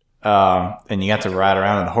 and you got to ride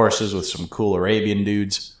around on horses with some cool Arabian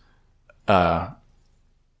dudes. You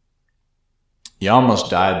almost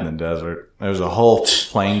died in the desert. There was a whole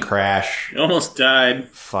plane crash. You almost died.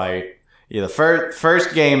 Fight. Yeah, the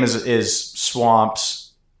first game is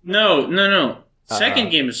swamps. No. Second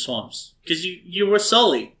game is swamps. Because you were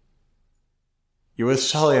Sully. You were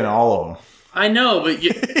Sully in all of them. I know, but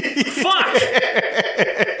you... Fuck!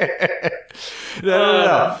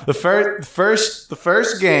 No. The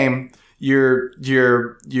first game, you're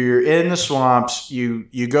in the swamps.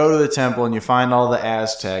 You go to the temple and you find all the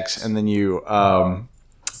Aztecs, and then you find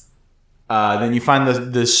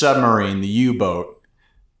the submarine, the U-boat,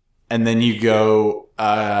 and then you go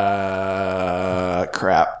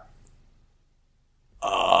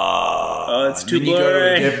it's too You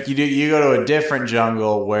blurry. you go to a different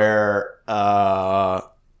jungle where Elena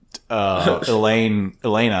catches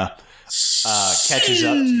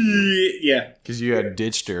up to you. Yeah, because you had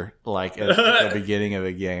ditched her like at the beginning of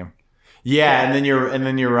the game. Yeah, and then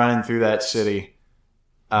you're running through that city.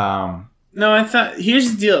 No, I thought.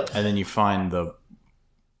 Here's the deal. And then you find the.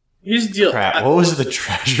 Here's the deal. Crap. What was the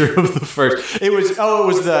treasure of the first? It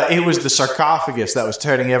was the sarcophagus that was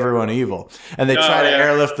turning everyone evil, and they try to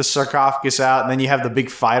airlift the sarcophagus out, and then you have the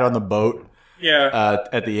big fight on the boat. Yeah.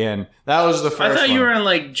 At the end, that was the first. I thought one. you were in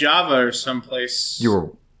like Java or someplace. You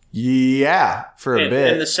were, for a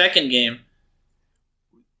bit. In the second game.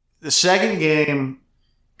 The second game.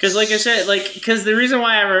 Because, like I said, because the reason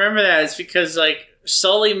why I remember that is because like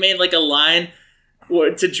Sully made like a line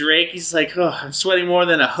to Drake. He's like, "Oh, I'm sweating more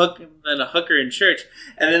than a hooker in church,"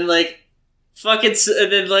 and then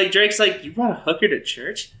Drake's like, "You brought a hooker to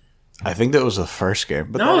church?" I think that was the first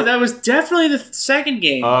game. But no, that was definitely the second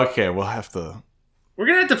game. Okay, we'll have to. We're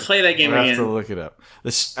gonna have to play that game again. Have to look it up.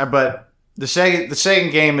 But the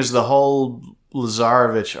second game is the whole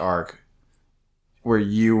Lazarevich arc, where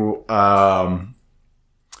you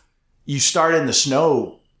start in the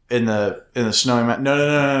snow. In the snowy mountain.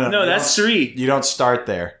 No. No, that's 3. You don't start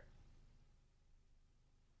there.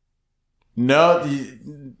 No,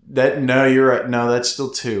 you're right. No, that's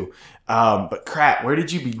still 2. But crap, where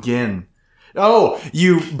did you begin? Oh,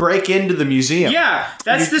 you break into the museum. Yeah,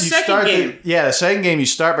 that's the second game. The second game you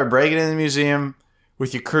start by breaking into the museum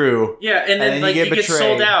with your crew. Yeah, and then like you get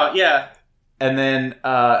sold out. Yeah. And then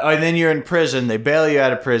you're in prison. They bail you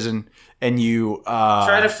out of prison. And you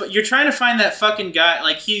you're trying to find that fucking guy.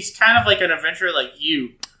 Like he's kind of like an adventurer, like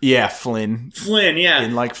you. Yeah, Flynn. Flynn, yeah.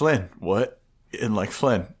 In like Flynn. What? In like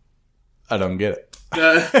Flynn. I don't get it.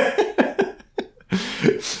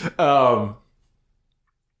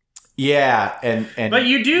 Yeah, and but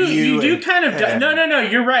you do kind of no.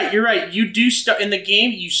 You're right. You do start in the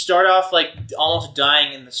game. You start off like almost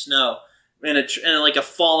dying in the snow in like a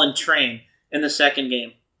fallen train in the second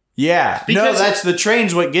game. Yeah, that's the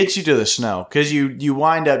train's what gets you to the snow because you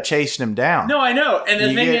wind up chasing him down. No, I know, and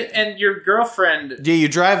and your girlfriend. Yeah, you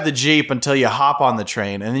drive the Jeep until you hop on the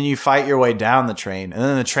train, and then you fight your way down the train, and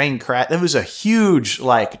then the train crash. It was a huge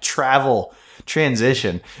like travel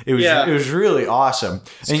transition. It was really awesome.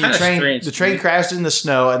 And the train crashed in the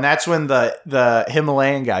snow, and that's when the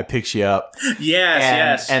Himalayan guy picks you up.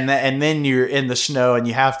 Yes. And then you're in the snow, and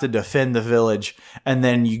you have to defend the village, and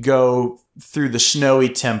then you go through the snowy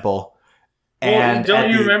temple. And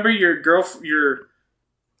don't you remember your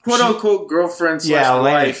quote unquote girlfriend /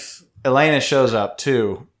 wife? Elena shows up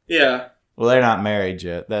too. Yeah. Well, they're not married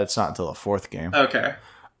yet. That's not until the 4th game. Okay.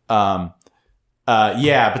 But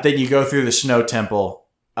then you go through the snow temple,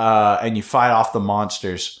 and you fight off the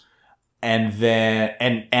monsters, and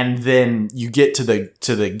then you get to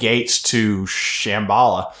the gates to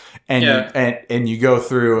Shambhala, and you go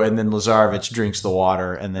through, and then Lazarevich drinks the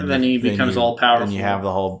water, and then he becomes all powerful. And you have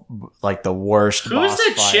the whole like the worst. Who is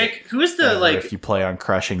the chick? Who is the like? If you play on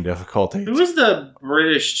crushing difficulty, who is the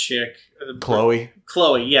British chick? Chloe.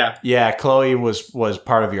 Chloe, yeah. Yeah, Chloe was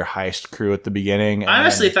part of your heist crew at the beginning. I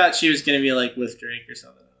honestly thought she was going to be like with Drake or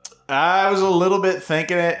something. I was a little bit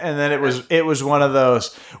thinking it, and then it was one of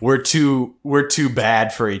those we're too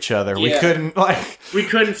bad for each other. Yeah. We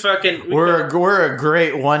couldn't fucking. We're a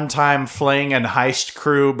great one-time fling and heist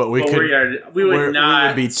crew, but we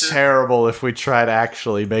would be terrible if we tried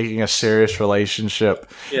actually making a serious relationship.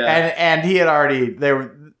 Yeah, and he had already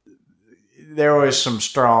there was some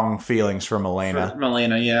strong feelings from Elena. From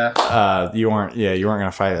Elena, yeah. You weren't going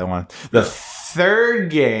to fight that one. The third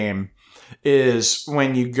game is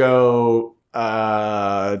when you go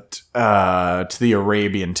to the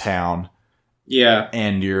Arabian town. Yeah. I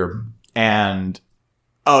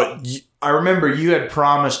remember you had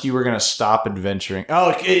promised you were going to stop adventuring.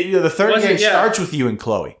 Oh, the third game starts with you and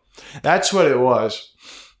Chloe. That's what it was.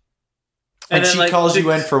 And she calls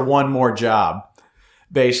you in for one more job.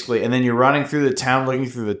 Basically, and then you're running through the town looking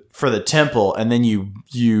for the temple, and then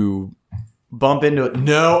you bump into it.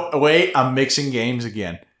 No, wait, I'm mixing games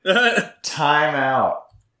again. Time out.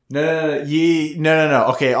 No.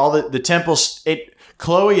 Okay, all the temples.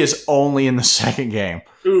 Chloe is only in the second game.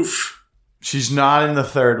 Oof. She's not in the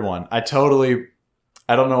third one. I don't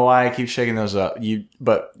know why I keep shaking those up.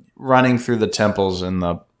 But running through the temples in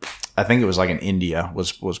I think it was like in India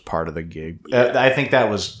was part of the gig. Yeah. I think that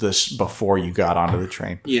was this before you got onto the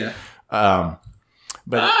train. Yeah. But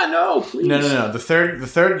no, please. No. The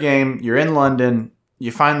third game, you're in London.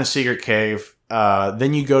 You find the secret cave.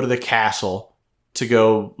 Then you go to the castle to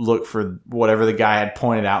go look for whatever the guy had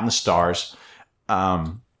pointed out in the stars.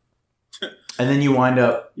 And then you wind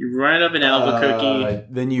up. You wind up in Albuquerque.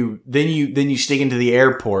 Then you sneak into the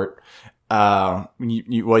airport.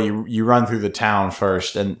 You run through the town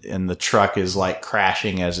first, and the truck is like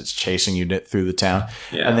crashing as it's chasing you through the town.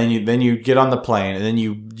 Yeah. And then you get on the plane, and then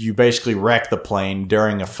you basically wreck the plane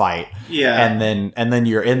during a fight. Yeah. And then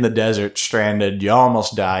you're in the desert, stranded. You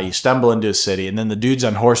almost die. You stumble into a city, and then the dudes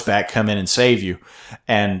on horseback come in and save you,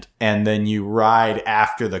 and then you ride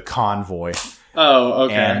after the convoy. Oh,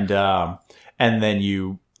 okay. And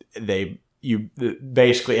then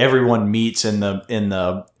basically everyone meets in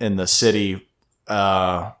the city.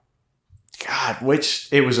 Which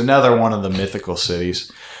it was another one of the mythical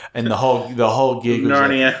cities, and the whole gig was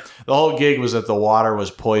Narnia. The whole gig was that the water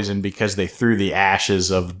was poisoned because they threw the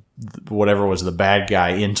ashes of whatever was the bad guy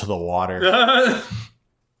into the water,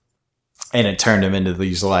 and it turned him into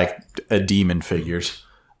these like demon figures.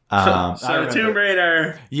 Tomb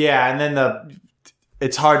Raider. Yeah, and then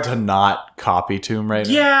it's hard to not copy Tomb Raider.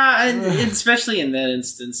 Yeah, and especially in that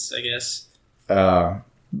instance, I guess.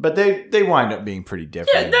 But they wind up being pretty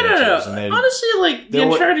different. Yeah, no. Honestly, like the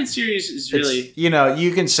Uncharted series is really,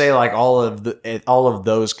 you can say like all of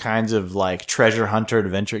those kinds of like treasure hunter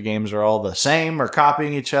adventure games are all the same or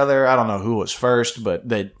copying each other. I don't know who was first, but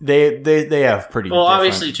they have pretty different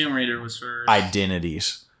obviously Tomb Raider was first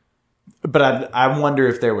identities. But I wonder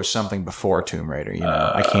if there was something before Tomb Raider.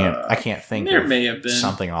 I can't think. There may have been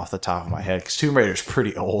something off the top of my head because Tomb Raider is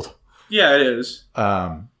pretty old. Yeah, it is.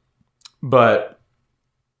 But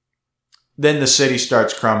then the city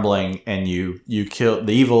starts crumbling, and you kill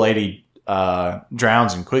the evil lady.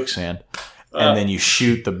 Drowns in quicksand, and then you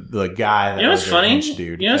shoot the guy that was a hench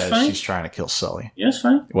dude. She's trying to kill Sully. You know what's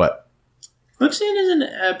funny? What? Quicksand isn't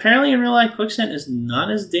apparently in real life. Quicksand is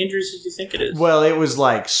not as dangerous as you think it is. Well, it was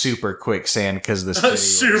like super quicksand because the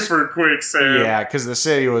city quicksand. Yeah, because the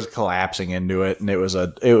city was collapsing into it, and it was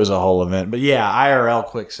a whole event. But yeah, IRL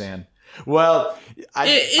quicksand. Well,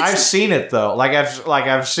 I've seen it though.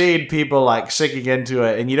 I've seen people like sinking into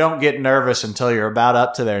it, and you don't get nervous until you're about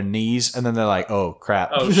up to their knees, and then they're like, "Oh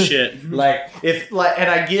crap! Oh shit!" and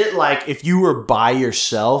I get like if you were by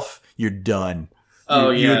yourself, you're done.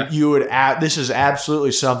 You would. This is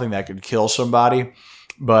absolutely something that could kill somebody.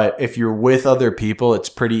 But if you're with other people, it's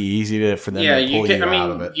pretty easy for them to pull you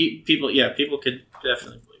out of it. People could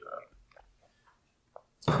definitely pull you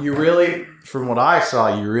out. You really, from what I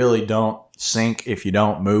saw, you really don't sink if you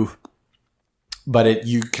don't move. But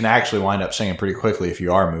you can actually wind up sinking pretty quickly if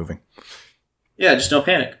you are moving. Yeah, just don't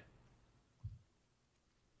panic.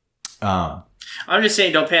 I'm just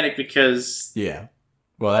saying don't panic because... Yeah.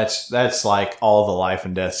 Well, that's like all the life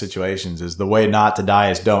and death situations is the way not to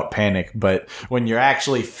die is don't panic. But when you're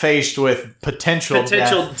actually faced with potential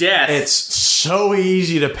death, it's so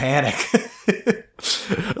easy to panic.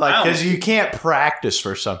 Because you can't practice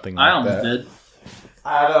for something like that. I almost did.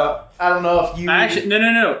 I don't know if you...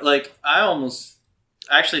 No. Like, I almost...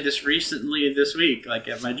 Actually, this week, like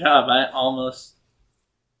at my job, I almost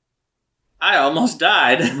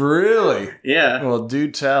died. Really? Yeah. Well,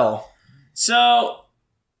 do tell. So...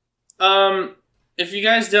 if you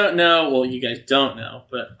guys don't know, well, you guys don't know,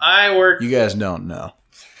 but I work... You guys don't know.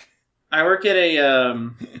 I work at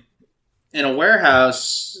in a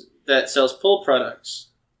warehouse that sells pool products.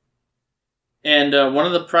 And one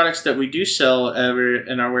of the products that we do sell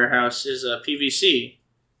in our warehouse is PVC.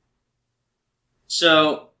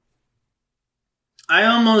 So, I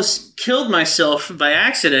almost killed myself by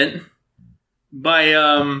accident by...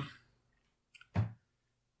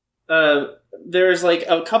 there's like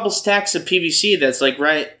a couple stacks of PVC that's like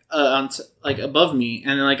right above me,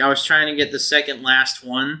 and like I was trying to get the second last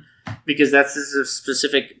one because that's a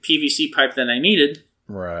specific PVC pipe that I needed.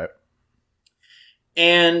 Right.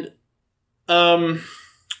 And funny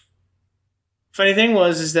thing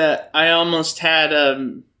is that I almost had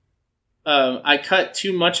I cut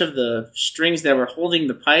too much of the strings that were holding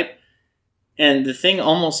the pipe. And the thing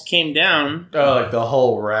almost came down. Oh, like the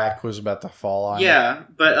whole rack was about to fall on. Yeah,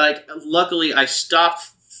 but like luckily I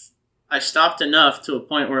stopped enough to a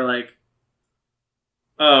point where like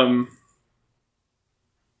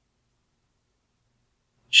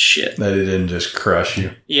shit. That it didn't just crush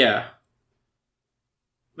you. Yeah.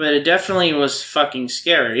 But it definitely was fucking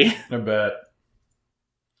scary. I bet.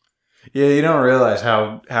 Yeah, you don't realize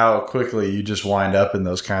how quickly you just wind up in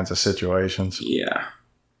those kinds of situations. Yeah.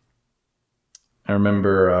 I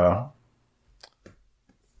remember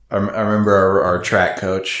our track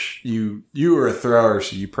coach. You were a thrower,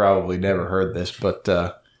 so you probably never heard this, but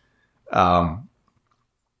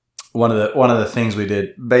one of the things we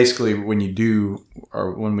did basically when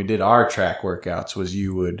we did our track workouts was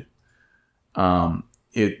you would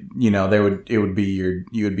you would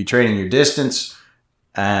be trading your distance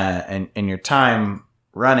and your time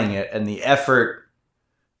running it, and the effort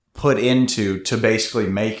put into to basically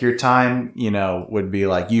make your time, would be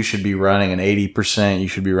like you should be running an 80%, you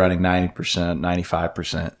should be running 90%,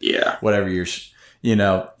 95%. Yeah. Whatever you're,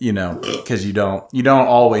 because you don't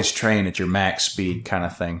always train at your max speed kind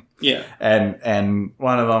of thing. Yeah. And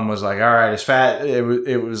one of them was like, all right, as fast,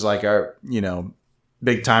 it was like our,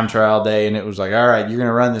 big time trial day. And it was like, all right, you're going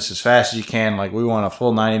to run this as fast as you can. Like we want a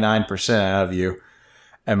full 99% out of you.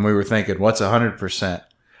 And we were thinking, what's 100%?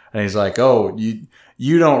 And he's like, oh,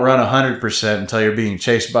 you don't run 100% until you're being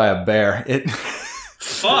chased by a bear.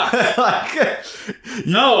 Fuck.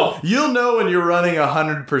 No. You'll know when you're running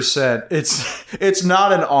 100%. It's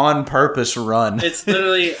not an on-purpose run. It's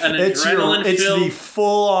literally an adrenaline-filled... It's the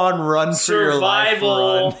full-on run for your life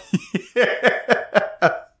run.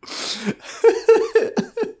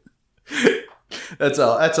 That's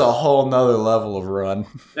a whole nother level of run.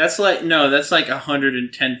 That's like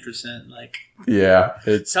 110%. Like, yeah,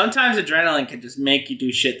 sometimes adrenaline can just make you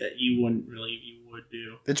do shit that you wouldn't believe you would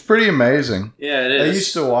do. It's pretty amazing. Yeah, it is. I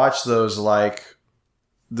used to watch those like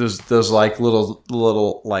those like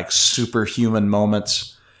little like superhuman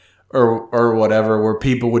moments or whatever, where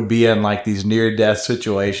people would be in like these near death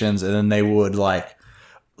situations, and then they would like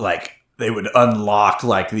they would unlock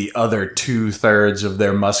like the other 2/3 of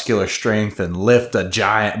their muscular strength and lift a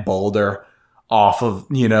giant boulder off of,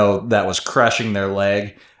 that was crushing their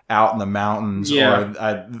leg out in the mountains.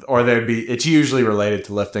 Yeah. Or there'd be, it's usually related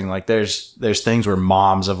to lifting. Like there's things where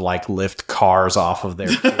moms have like lift cars off of their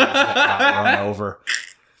kids that got run over.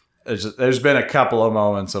 There's been a couple of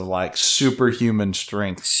moments of like superhuman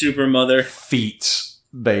strength. Super mother feats.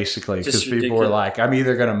 Basically, because people ridiculous. were like, I'm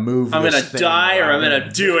either going to move I'm going to die or I'm going to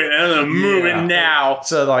do it. I'm going to move it now.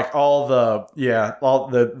 So like all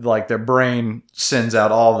the like their brain sends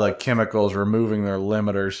out all the chemicals removing their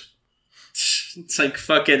limiters. It's like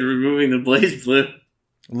fucking removing the blaze blue.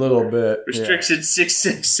 A little bit. Restriction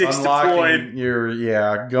 666 Unlocking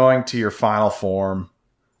deployed. Going to your final form.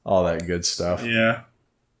 All that good stuff. Yeah.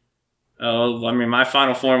 Oh, I mean, my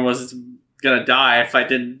final form was going to die if I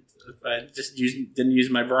didn't didn't use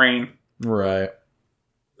my brain. Right.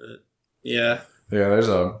 But, yeah. Yeah, there's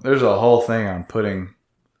a whole thing on putting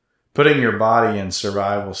your body in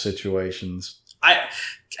survival situations.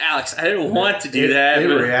 Alex, I didn't want to do that. It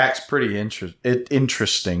reacts pretty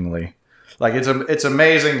interestingly. Like it's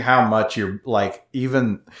amazing how much you're like,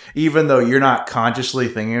 even though you're not consciously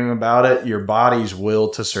thinking about it, your body's will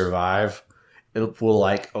to survive, it will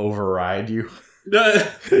like override you.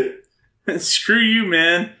 Screw you,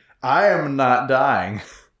 man. I am not dying.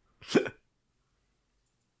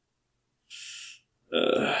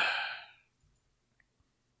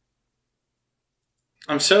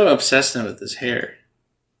 I'm so obsessed now with this hair.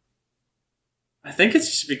 I think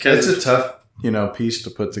it's just because it's a tough, piece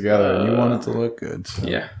to put together, and you want it to look good. So.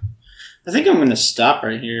 Yeah. I think I'm going to stop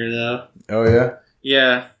right here, though. Oh, yeah?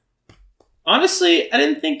 Yeah. Honestly, I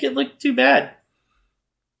didn't think it looked too bad.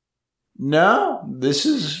 No, this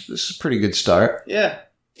is a pretty good start. Yeah.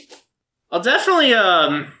 I'll definitely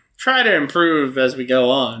try to improve as we go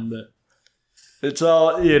on, but it's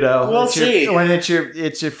all We'll see. When it's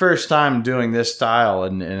your first time doing this style,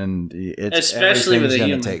 and it's especially with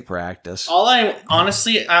going to take practice.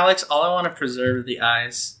 Honestly, Alex, all I want to preserve are the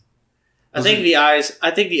eyes. I think the eyes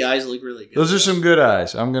look really good. Those are some good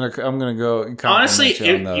eyes. I'm gonna go. And honestly,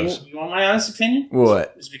 you on those. You want my honest opinion?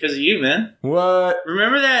 What? It's because of you, man. What?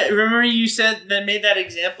 Remember that? Remember you said that made that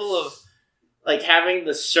example of like having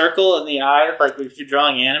the circle in the eye, like if you're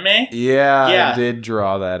drawing anime. Yeah, I did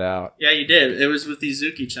draw that out. Yeah, you did. It was with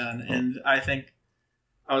Izuki-chan, and I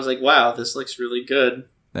was like, wow, this looks really good.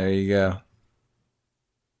 There you go.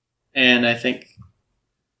 And I think.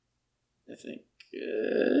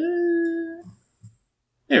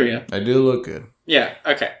 There we go. I do look good. Yeah,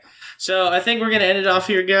 okay. So I think we're going to end it off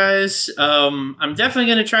here, guys. I'm definitely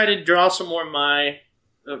going to try to draw some more of my...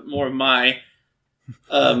 more of my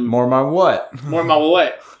what? More of my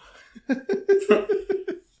what?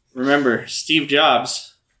 Remember, Steve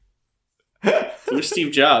Jobs. Who's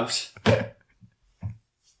Steve Jobs?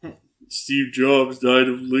 Steve Jobs died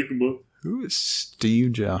of ligma. Who is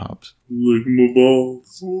Steve Jobs? Ligma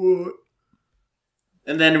balls. What?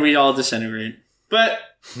 And then we all disintegrate. But,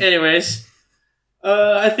 anyways,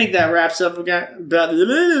 I think that wraps up.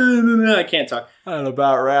 I can't talk. That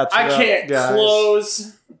about wraps it up,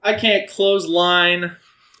 guys. I can't close line.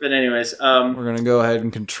 But anyways, we're gonna go ahead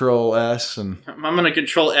and Control S, and I'm gonna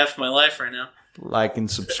Control F my life right now. Like and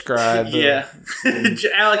subscribe. Yeah,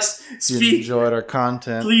 Alex, speak. You enjoyed our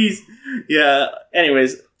content, please. Yeah.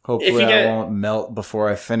 Anyways, Hopefully I won't melt before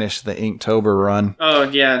I finish the Inktober run. Oh,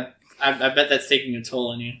 yeah. I bet that's taking a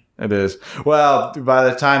toll on you. It is. Well, by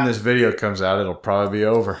the time this video comes out, it'll probably be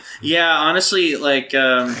over. Yeah, honestly, like,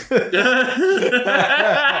 our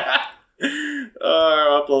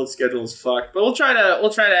upload schedule is fucked. But we'll try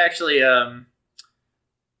to actually,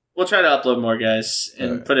 we'll try to upload more, guys,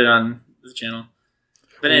 and put it on the channel.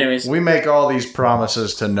 But anyways, we make all these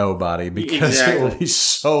promises to nobody because it will be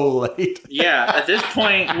so late. Yeah, at this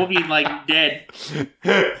point, we'll be like dead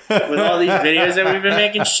with all these videos that we've been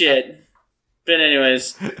making. Shit. But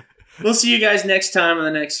anyways, we'll see you guys next time on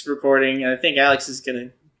the next recording. I think Alex is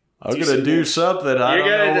gonna. I'm gonna do something. I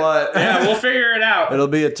don't know what. Yeah, we'll figure it out. It'll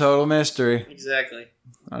be a total mystery. Exactly.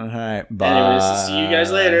 All right. Bye. Anyways, see you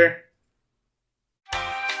guys later.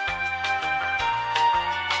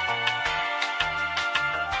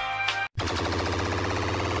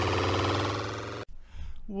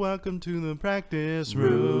 Welcome to the practice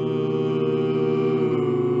room.